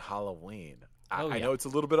fucking Halloween. I know it's a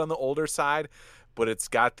little bit on the older side, but it's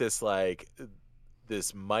got this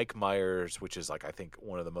this Mike Myers, which is like I think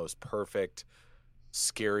one of the most perfect,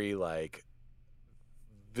 scary, like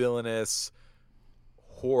villainous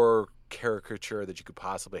horror caricature that you could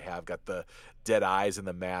possibly have. Got the dead eyes and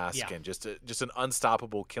the mask, and just an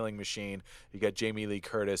unstoppable killing machine. You got Jamie Lee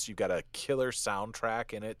Curtis. You got a killer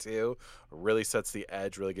soundtrack in it too. Really sets the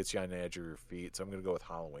edge. Really gets you on the edge of your feet. So I'm gonna go with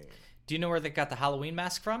Halloween. Do you know where they got the Halloween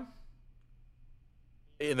mask from?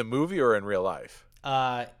 In the movie or in real life?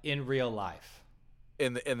 In real life.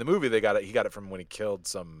 In the movie, they got it. He got it from when he killed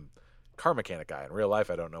some car mechanic guy. In real life,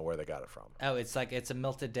 I don't know where they got it from. Oh, it's a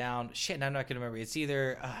melted down shit. And I'm not gonna remember. It's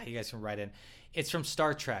either you guys can write in. It's from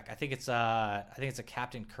Star Trek. I think it's a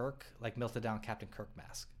Captain Kirk, like melted down Captain Kirk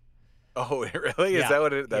mask. Oh, really? Is that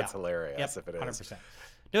what it? That's hilarious. Yep, if it is. 100%.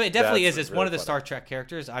 No, it definitely That's is. It's really one of the funny. Star Trek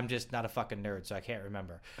characters. I'm just not a fucking nerd, so I can't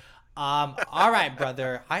remember. All right,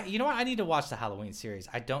 brother. You know what? I need to watch the Halloween series.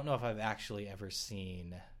 I don't know if I've actually ever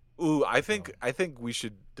seen. Ooh, I think we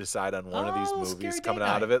should decide on one of these Oh, movies scary coming date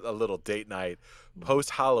out of night. it. A little date night,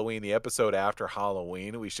 post Halloween, the episode after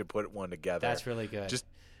Halloween. We should put one together. That's really good. Just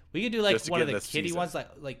We could do like just to one get of the in this kiddie season. ones,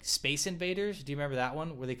 like Space Invaders. Do you remember that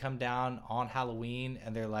one where they come down on Halloween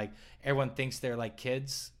and they're like everyone thinks they're like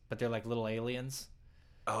kids, but they're like little aliens?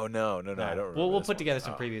 Oh no, I don't remember. We'll this put one. together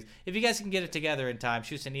some previews. If you guys can get it together in time,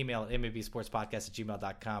 shoot us an email at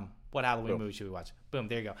mabsportspodcast@gmail.com. What Halloween movie should we watch? Boom,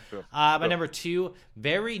 there you go. Boom. My number 2,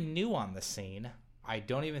 very new on the scene. I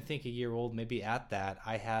don't even think a year old, maybe at that.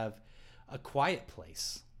 I have A Quiet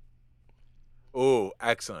Place. Ooh,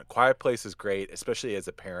 excellent. Quiet Place is great, especially as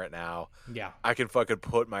a parent now. Yeah. I can fucking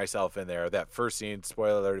put myself in there. That first scene,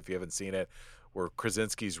 spoiler alert if you haven't seen it, where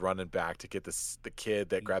Krasinski's running back to get the kid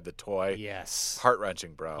that grabbed the toy. Yes.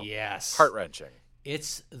 Heart-wrenching, bro. Yes. Heart-wrenching.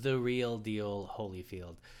 It's the real deal,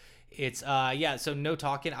 Holyfield. It's so no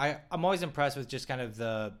talking. I'm always impressed with just kind of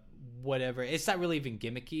the whatever. It's not really even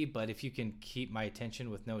gimmicky, but if you can keep my attention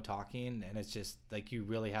with no talking, and it's just like you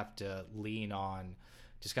really have to lean on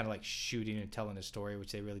just kind of like shooting and telling a story,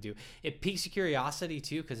 which they really do. It piques your curiosity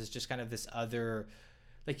too, because it's just kind of this other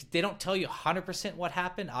like they don't tell you 100% what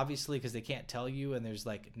happened, obviously, because they can't tell you, and there's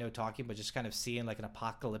like no talking, but just kind of seeing like an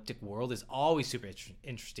apocalyptic world is always super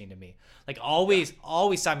interesting to me. Like always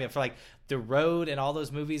sign me up for like The Road and all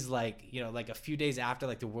those movies. Like, you know, like a few days after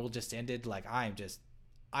like the world just ended, like I'm just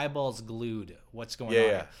eyeballs glued. What's going on?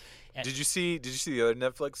 Yeah. And did you see the other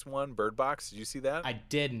Netflix one, Bird Box? Did you see that? I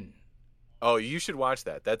didn't. Oh, you should watch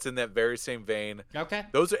that. That's in that very same vein. Okay.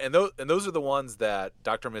 Those are the ones that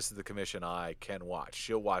Dr. and Mrs. the Commission I can watch.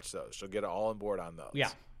 She'll watch those. She'll get all on board on those. Yeah.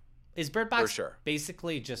 Is Bird Box for sure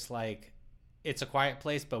basically just like It's a Quiet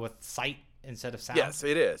Place but with sight instead of sound? Yes,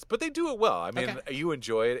 it is. But they do it well. I mean, You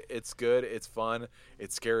enjoy it. It's good. It's fun.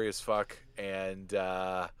 It's scary as fuck, and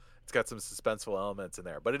it's got some suspenseful elements in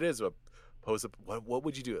there. But it is a pose-up. What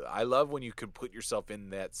would you do? I love when you can put yourself in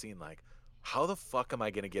that scene, like, how the fuck am I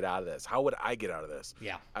going to get out of this? How would I get out of this?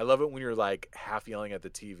 Yeah. I love it when you're like half yelling at the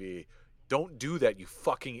TV. Don't do that, you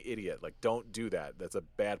fucking idiot. Like, don't do that. That's a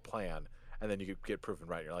bad plan. And then you get proven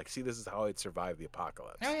right. You're like, see, this is how I'd survive the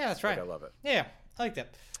apocalypse. Oh, yeah, that's right. Like, I love it. Yeah, I like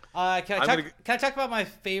that. Can I talk about my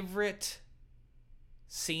favorite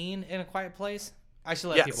scene in A Quiet Place? I should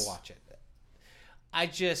let people watch it.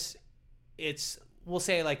 We'll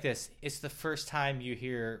say it like this. It's the first time you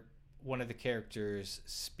hear one of the characters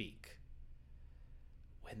speak.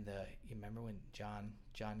 You remember when John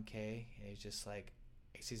K, and he's just like,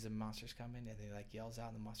 he sees the monsters coming, and he like yells out,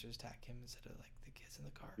 and the monsters attack him instead of like the kids in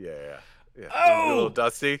the car. Yeah. Oh, a little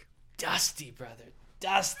Dusty. Dusty, brother,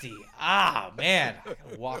 Dusty. Ah, man, I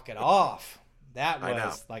gotta walk it off. That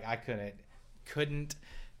was like I couldn't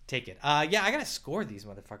take it. I gotta score these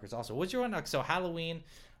motherfuckers. Also, what's your one? So Halloween.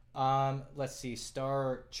 Let's see.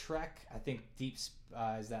 Star Trek. I think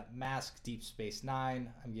is that Mask, Deep Space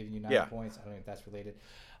Nine. I'm giving you 9 points. I don't know if that's related.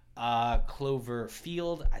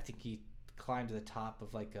 Cloverfield. I think he climbed to the top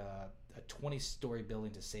of like a 20-story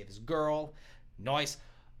building to save his girl. Nice.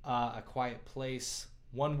 A Quiet Place.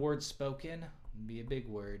 One word spoken. Be a big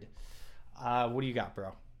word. What do you got,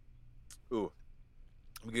 bro? Ooh.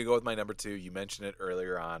 I'm going to go with my number 2. You mentioned it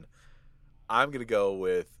earlier on. I'm going to go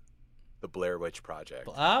with The Blair Witch Project.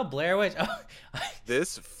 Oh, Blair Witch. Oh.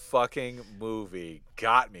 This fucking movie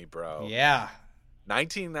got me, bro. Yeah.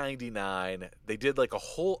 1999. They did like a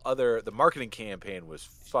whole other... The marketing campaign was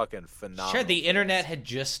fucking phenomenal. Sure, the internet had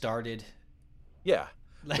just started. Yeah.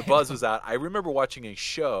 The buzz was out. I remember watching a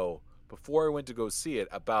show before I went to go see it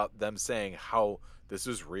about them saying how this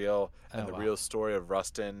was real and real story of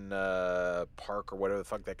Rustin Park or whatever the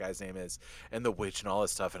fuck that guy's name is and the witch and all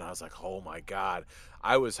this stuff. And I was like, oh my God.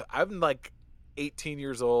 I'm like 18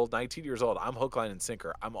 years old, 19 years old. I'm hook, line, and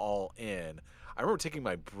sinker. I'm all in. I remember taking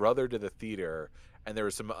my brother to the theater, and there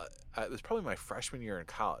was some it was probably my freshman year in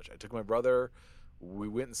college. I took my brother. We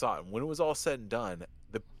went and saw it. And when it was all said and done,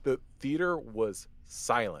 the theater was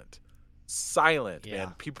silent,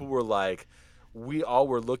 man. People were like, we all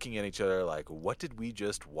were looking at each other like, what did we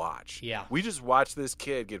just watch? Yeah. We just watched this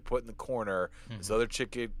kid get put in the corner. Mm-hmm. This other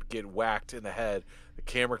chick get whacked in the head. The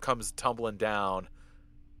camera comes tumbling down.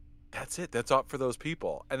 That's it. That's all for those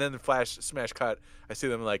people. And then the smash cut, I see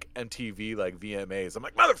them like MTV, like VMAs. I'm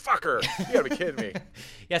like, motherfucker, you gotta be kidding me.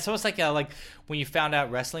 Yeah, it's almost like when you found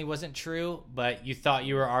out wrestling wasn't true, but you thought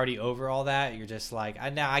you were already over all that. You're just like,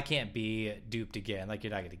 I can't be duped again. Like,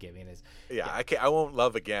 you're not gonna get me in this. Yeah. I won't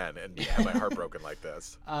love again and have my heart broken like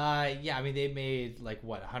this. Yeah, I mean, they made like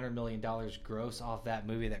what, $100 million gross off that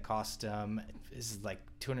movie that cost this is like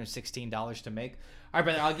 $216 to make. All right,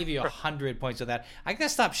 brother, I'll give you 100 points with that. I gotta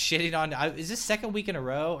stop shitting on. Is this second week in a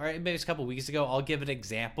row, or maybe it's a couple weeks ago? I'll give an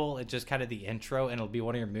example. It's just kind of the intro, and it'll be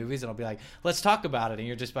one of your movies, and I'll be like, "Let's talk about it," and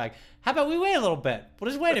you're just like, "How about we wait a little bit? We'll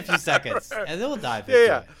just wait a few seconds, and then we'll dive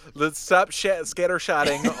into it." Let's stop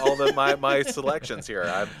scattershotting all my selections here.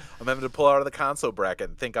 I'm having to pull out of the console bracket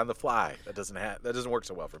and think on the fly. That doesn't work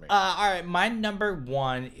so well for me. All right, my number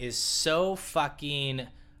 1 is so fucking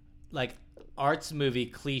like arts movie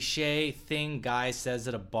cliche thing guy says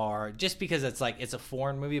at a bar, just because it's like it's a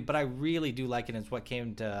foreign movie, but I really do like it. It's what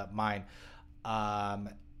came to mind.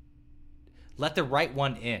 Let the Right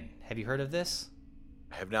One In. Have you heard of this?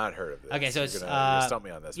 I have not heard of this. Okay, so it's you're gonna stump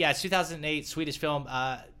me on this. Yeah, it's 2008 Swedish film.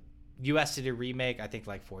 US did a remake, I think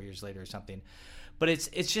like 4 years later or something. But it's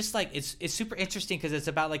just like it's super interesting because it's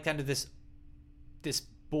about like kind of this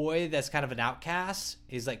boy that's kind of an outcast.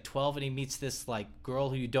 He's like 12 and he meets this like girl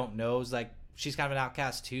who you don't know is like, she's kind of an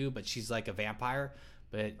outcast too, but she's like a vampire,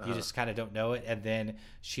 but you just kind of don't know it. And then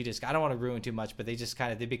she just, I don't want to ruin too much, but they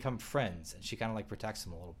become friends, and she kind of like protects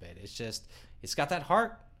him a little bit. It's got that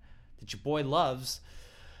heart that your boy loves.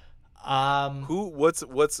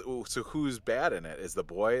 So who's bad in it? Is the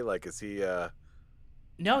boy, like, is he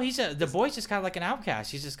No, the boy's just kind of like an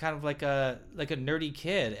outcast. He's just kind of like a nerdy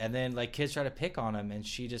kid, and then like kids try to pick on him, and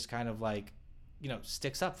she just kind of like,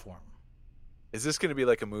 sticks up for him. Is this going to be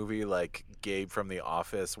like a movie like Gabe from The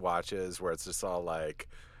Office watches, where it's just all like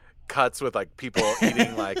cuts with like people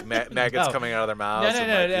eating like maggots coming out of their mouths?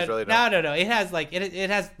 No. It has like it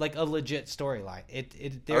has like a legit storyline.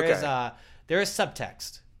 There is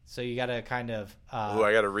subtext. So you got to kind of.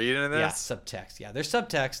 I got to read into this. Yeah, subtext. Yeah, there's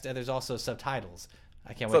subtext and there's also subtitles.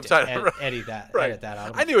 I can't wait to edit that. Right. Edit that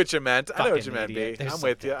out. I knew what you meant. I know what you meant, B. I'm There's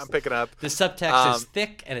with you. I'm picking up. The subtext is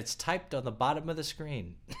thick and it's typed on the bottom of the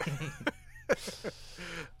screen.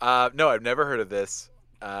 No, I've never heard of this.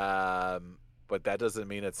 But that doesn't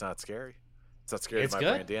mean it's not scary. It's not scary to my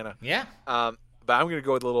friend Dana. Yeah. But I'm going to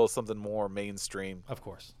go with a little something more mainstream. Of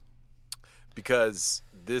course. Because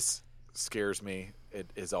this scares me. It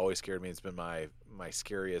has always scared me. It's been my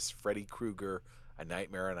scariest. Freddy Krueger, A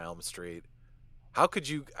Nightmare on Elm Street. How could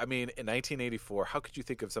you, in 1984, how could you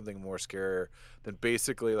think of something more scarier than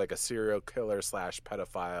basically like a serial killer /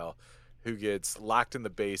 pedophile who gets locked in the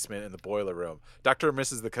basement in the boiler room? Dr. and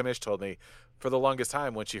Mrs. the Kanish told me for the longest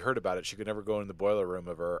time when she heard about it, she could never go in the boiler room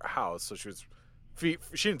of her house. So she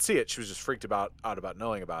didn't see it. She was just freaked out about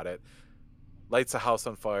knowing about it. Lights the house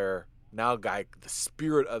on fire. Now the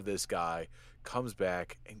spirit of this guy comes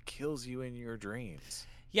back and kills you in your dreams.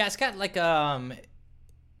 Yeah, it's got like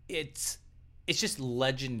it's just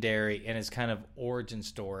legendary in its kind of origin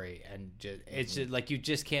story, and it's just like you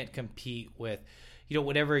just can't compete with,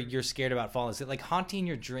 whatever you're scared about falling asleep. Like haunting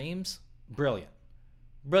your dreams, brilliant.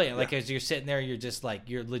 Yeah. Like as you're sitting there, you're just like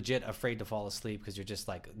you're legit afraid to fall asleep because you're just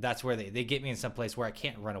like that's where they get me in some place where I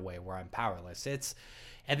can't run away, where I'm powerless.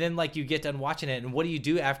 And then like you get done watching it, and what do you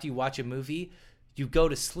do after you watch a movie? You go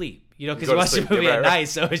to sleep, because you watch the movie at night,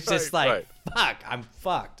 so it's just fuck, I'm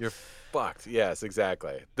fucked. You're fucked. Yes,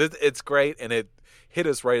 exactly. It's great, and it hit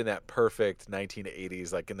us right in that perfect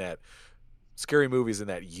 1980s, like in that scary movies in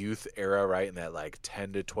that youth era, right? In that like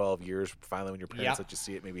 10 to 12 years, finally when your parents let you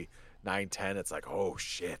see it, maybe 9, 10, it's like, oh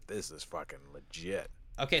shit, this is fucking legit.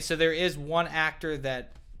 Okay, so there is one actor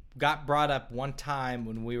that got brought up one time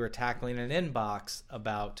when we were tackling an inbox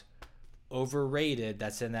about overrated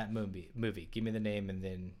that's in that movie. Give me the name and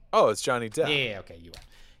then... Oh, it's Johnny Depp. Yeah, okay, you win.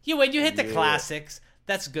 You win. You hit the classics.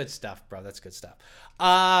 That's good stuff, bro. That's good stuff.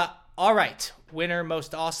 All right. Winner,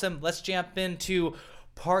 most awesome. Let's jump into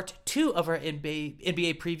part 2 of our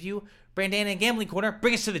NBA preview. Brandana and Gambling Corner,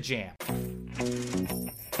 bring us to the jam.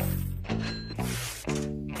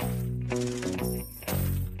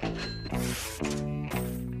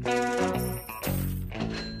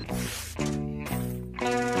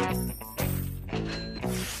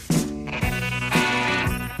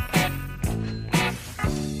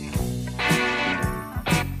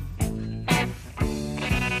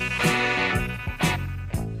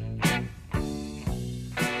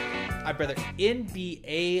 Brother,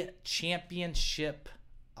 NBA championship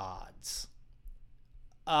odds.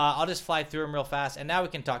 I'll just fly through them real fast, and now we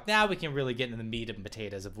can talk. Now we can really get into the meat and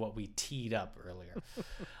potatoes of what we teed up earlier.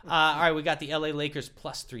 All right, we got the LA Lakers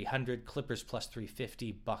plus 300, Clippers plus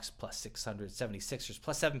 350, Bucks plus 600, 76ers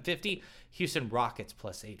plus 750, Houston Rockets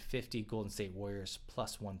plus 850, Golden State Warriors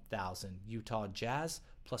plus 1,000, Utah Jazz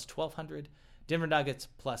plus 1,200, Denver Nuggets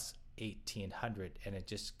plus 1,800, and it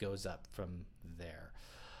just goes up from there.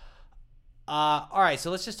 All right,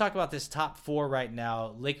 so let's just talk about this top 4 right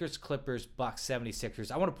now. Lakers, Clippers, Bucks,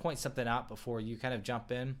 76ers. I want to point something out before you kind of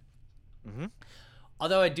jump in. Mm-hmm.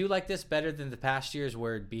 Although I do like this better than the past years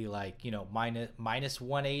where it'd be like, minus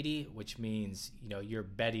 180, which means, you're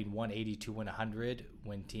betting 180 to win 100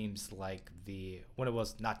 when teams like when it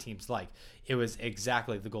was not teams like, it was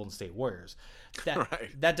exactly the Golden State Warriors.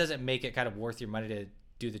 That doesn't make it kind of worth your money to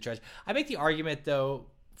do the trade. I make the argument, though,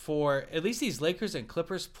 for at least these Lakers and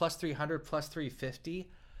Clippers plus 300, plus 350,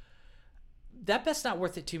 that bet's not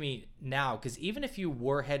worth it to me now, because even if you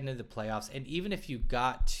were heading into the playoffs, and even if you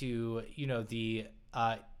got to, the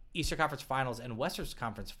Eastern Conference Finals and Western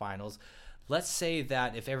Conference Finals, let's say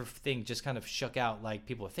that if everything just kind of shook out like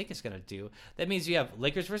people think it's going to do, that means you have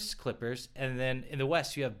Lakers versus Clippers, and then in the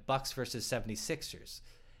West you have Bucks versus 76ers.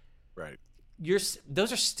 Right.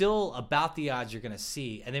 Those are still about the odds you're going to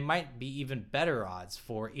see, and they might be even better odds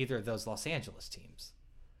for either of those Los Angeles teams.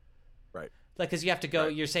 Right. Like, because you have to go,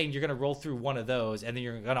 you're saying you're going to roll through one of those, and then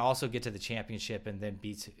you're going to also get to the championship and then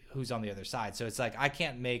beat who's on the other side. So it's like, I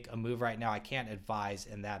can't make a move right now. I can't advise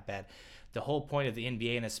in that bet. The whole point of the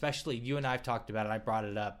NBA, and especially you and I have talked about it, I brought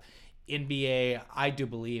it up, NBA, I do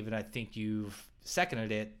believe, and I think you've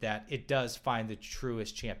seconded it, that it does find the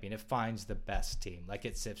truest champion. It finds the best team. Like,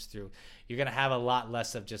 it sifts through. You're going to have a lot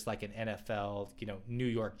less of just like an NFL, New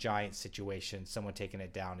York Giants situation, someone taking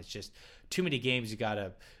it down. It's just too many games you got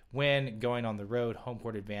to win, going on the road, home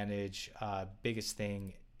court advantage, biggest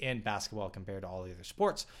thing in basketball compared to all the other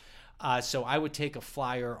sports. So I would take a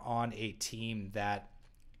flyer on a team that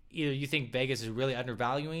either you think Vegas is really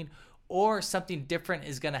undervaluing, or something different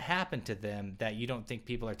is going to happen to them that you don't think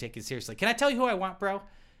people are taking seriously. Can I tell you who I want, bro?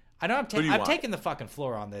 I know I'm taking the fucking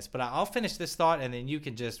floor on this, but I'll finish this thought and then you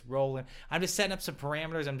can just roll in. I'm just setting up some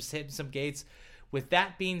parameters. I'm just hitting some gates. With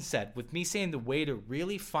that being said, with me saying the way to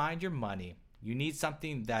really find your money, you need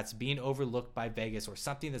something that's being overlooked by Vegas or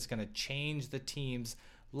something that's going to change the team's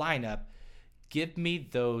lineup. Give me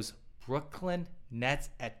those Brooklyn Nets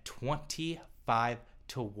at 25-1.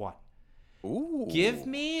 Ooh. Give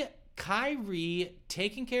me Kyrie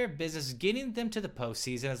taking care of business, getting them to the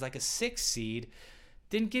postseason as like a 6th seed.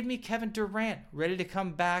 Then give me Kevin Durant ready to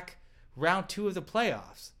come back round 2 of the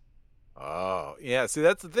playoffs. Oh, yeah. See,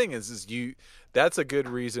 that's the thing is that's a good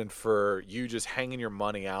reason for you just hanging your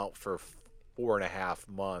money out for 4.5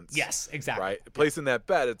 months. Yes, exactly. Right? Placing that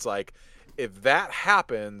bet, it's like, if that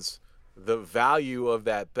happens, the value of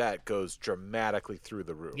that bet goes dramatically through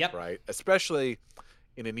the roof, Yep. right? Especially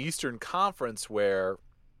in an Eastern Conference where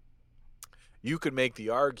you could make the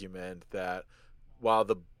argument that while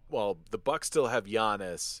the Bucks still have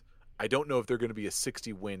Giannis, I don't know if they're going to be a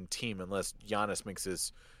 60-win team unless Giannis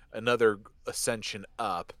makes another ascension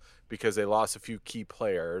up because they lost a few key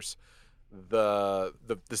players. The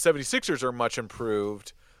 76ers are much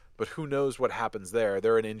improved, but who knows what happens there?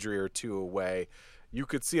 They're an injury or two away. You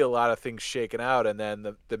could see a lot of things shaken out, and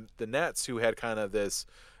then the Nets, who had kind of this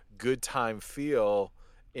good time feel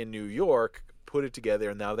in New York, put it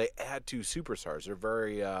together, and now they add 2 superstars. They're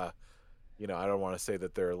very, I don't want to say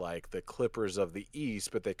that they're like the Clippers of the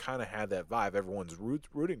East, but they kind of had that vibe. Everyone's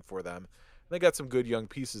rooting for them. And they got some good young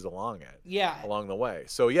pieces along the way.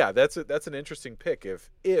 So yeah, that's an interesting pick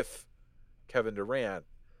if Kevin Durant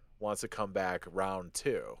wants to come back round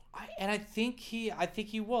 2. I think he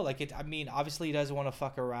will. Like it. I mean, obviously he doesn't want to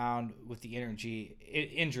fuck around with the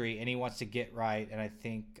injury, and he wants to get right. And I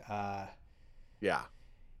think, yeah.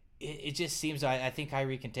 It just seems I think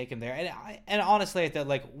Kyrie can take him there, and honestly, I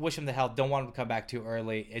like wish him the hell. Don't want him to come back too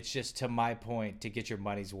early. It's just to my point, to get your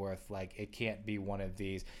money's worth. Like, it can't be one of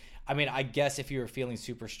these. I mean, I guess if you were feeling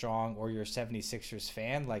super strong or you're a 76ers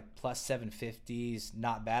fan, like plus 750s,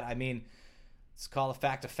 not bad. I mean, let's call a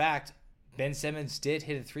fact. Ben Simmons did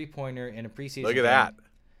hit a 3-pointer in a preseason. Look at that.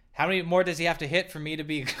 How many more does he have to hit for me to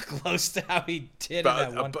be close to how he did in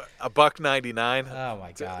that one? $1.99. Oh,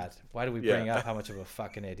 my God. Why do we bring up how much of a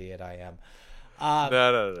fucking idiot I am?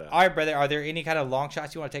 No. All right, brother. Are there any kind of long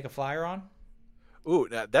shots you want to take a flyer on? Ooh,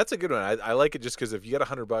 that's a good one. I like it just because if you got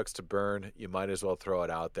 $100 to burn, you might as well throw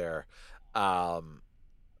it out there. I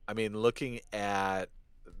mean, looking at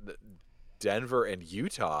Denver and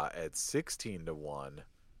Utah at 16-1,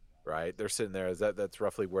 right? They're sitting there. That's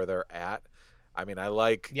roughly where they're at. I mean, I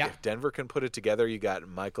like if Denver can put it together. You got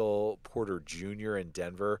Michael Porter Jr. in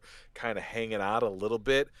Denver kind of hanging out a little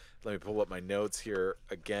bit. Let me pull up my notes here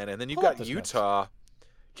again. And then you got Utah.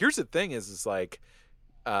 Here's the thing is like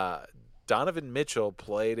Donovan Mitchell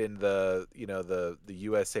played in the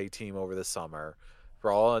USA team over the summer.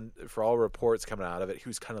 For all reports coming out of it, he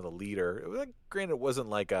was kind of the leader. Granted, it wasn't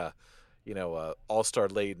like a all-star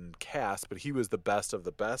laden cast, but he was the best of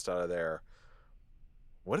the best out of there.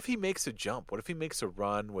 What if he makes a jump? What if he makes a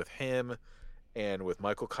run with him and with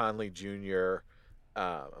Michael Conley Jr.?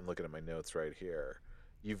 I'm looking at my notes right here.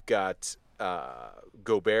 You've got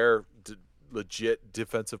Gobert, legit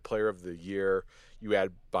defensive player of the year. You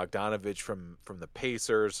add Bogdanovich from the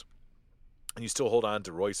Pacers, and you still hold on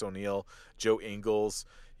to Royce O'Neal, Joe Ingles.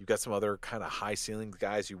 You've got some other kind of high ceiling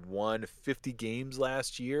guys. You won 50 games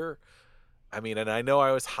last year. I mean, and I know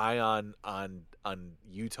I was high on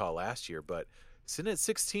Utah last year, but sitting at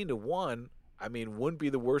 16-1, I mean, wouldn't be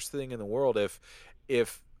the worst thing in the world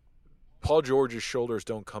if Paul George's shoulders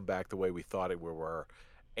don't come back the way we thought it were,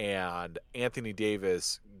 and Anthony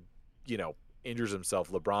Davis, injures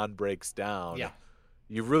himself. LeBron breaks down. Yeah,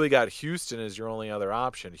 you've really got Houston as your only other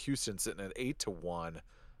option. Houston sitting at 8-1.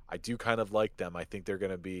 I do kind of like them. I think they're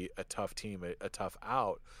going to be a tough team, a tough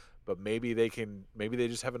out. But maybe they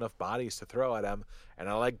just have enough bodies to throw at them. And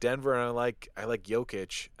I like Denver, and I like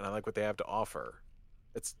Jokic, and I like what they have to offer.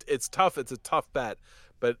 It's tough. It's a tough bet.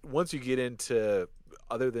 But once you get into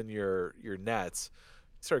other than your Nets,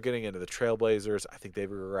 start getting into the Trailblazers. I think they've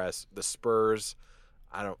regressed. The Spurs,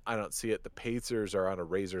 I don't see it. The Pacers are on a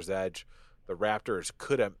razor's edge. The Raptors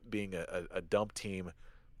could end up being a dump team.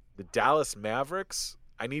 The Dallas Mavericks,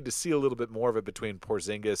 I need to see a little bit more of it between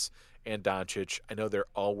Porzingis and Doncic. I know they're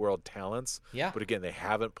all-world talents, but again, they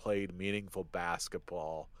haven't played meaningful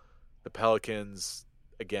basketball. The Pelicans,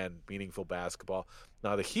 again, meaningful basketball.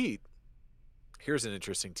 Now the Heat, here's an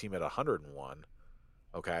interesting team at 101.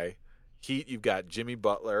 Okay, Heat, you've got Jimmy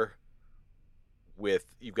Butler.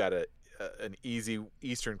 You've got an easy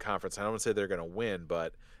Eastern Conference. I don't want to say they're going to win,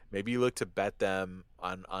 but maybe you look to bet them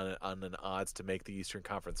on an odds to make the Eastern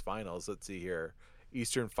Conference Finals. Let's see here.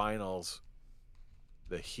 Eastern Finals,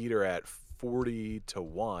 the Heat are at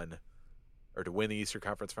 40-1, or to win the Eastern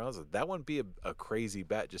Conference Finals. That wouldn't be a crazy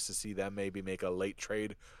bet, just to see them maybe make a late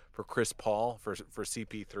trade for Chris Paul for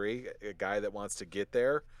CP3, a guy that wants to get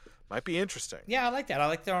there. Might be interesting. Yeah, I like that. I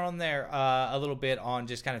like they're on there a little bit on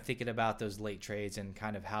just kind of thinking about those late trades and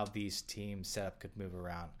kind of how these teams setup could move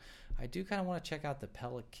around. I do kind of want to check out the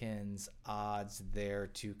Pelicans odds there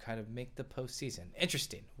to kind of make the postseason.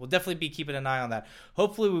 Interesting. We'll definitely be keeping an eye on that.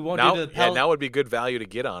 Hopefully we won't do the Pelicans. Now would be good value to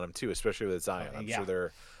get on them too, especially with Zion. I'm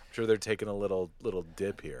sure they're taking a little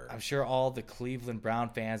dip here. I'm sure all the Cleveland Brown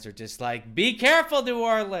fans are just like, be careful, New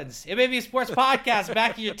Orleans. It may be a sports podcast.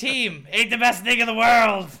 Back your team. Ain't the best thing in the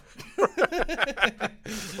world.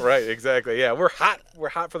 Right, exactly. Yeah, we're hot. We're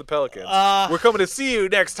hot for the Pelicans. We're coming to see you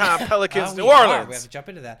next time, Pelicans, New Orleans. We have to jump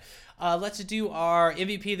into that. Let's do our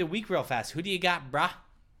MVP of the week real fast. Who do you got, brah?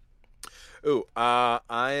 Ooh, I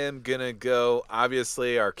am going to go,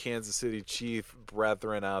 obviously, our Kansas City Chief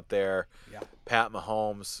brethren out there, Pat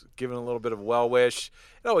Mahomes, giving a little bit of well wish.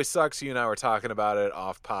 It always sucks. You and I were talking about it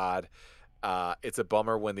off pod. It's a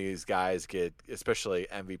bummer when these guys get, especially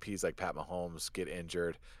MVPs like Pat Mahomes, get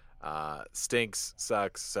injured. Stinks,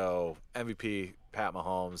 sucks. So MVP, Pat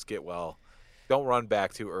Mahomes, get well. Don't run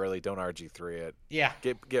back too early. Don't RG3 it. Yeah.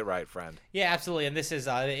 Get right, friend. Yeah, absolutely. And this is,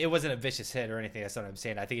 it wasn't a vicious hit or anything. That's what I'm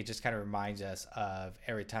saying. I think it just kind of reminds us of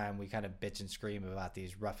every time we kind of bitch and scream about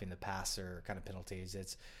these roughing the passer kind of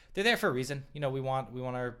penalties. They're there for a reason. You know, we want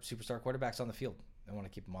our superstar quarterbacks on the field. I want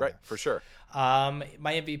to keep them on right, there. For sure. My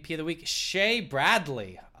MVP of the week, Shea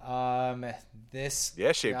Bradley.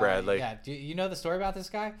 Shea Bradley. Yeah. Do you know the story about this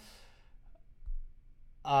guy?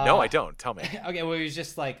 No, I don't. Tell me. Okay, well, he was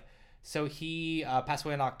just like, so he passed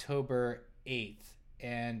away on October 8th,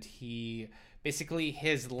 and he basically,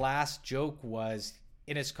 his last joke was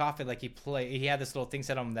in his coffin, like he had this little thing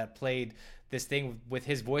set on him that played this thing with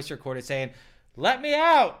his voice recorded saying, "Let me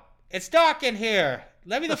out! It's dark in here!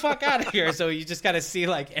 Let me the fuck out of here!" So you just kind of see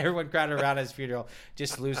like everyone crowded around his funeral,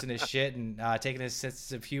 just losing his shit and taking his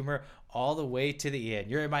sense of humor all the way to the end.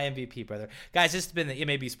 You're my MVP, brother. Guys, this has been the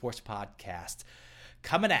MAB Sports Podcast.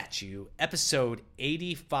 Coming at you, episode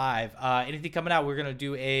 85. Anything coming out? We're going to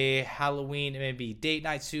do a Halloween maybe date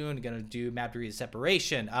night soon. Going to do Map to Read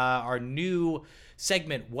Separation. Our new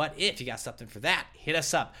segment, What If? You got something for that? Hit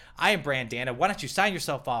us up. I am Brandana. Why don't you sign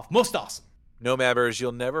yourself off? Most awesome. No, Mabbers,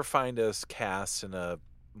 you'll never find us cast in a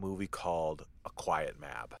movie called A Quiet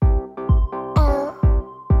Mab.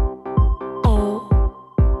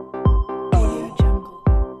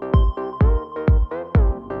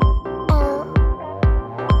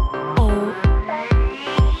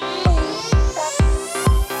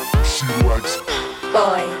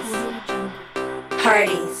 Boys,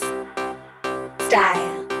 parties,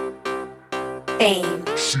 style, fame,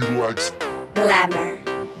 glamour,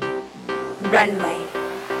 runway,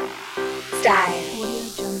 style,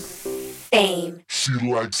 fame. She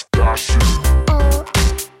likes fashion.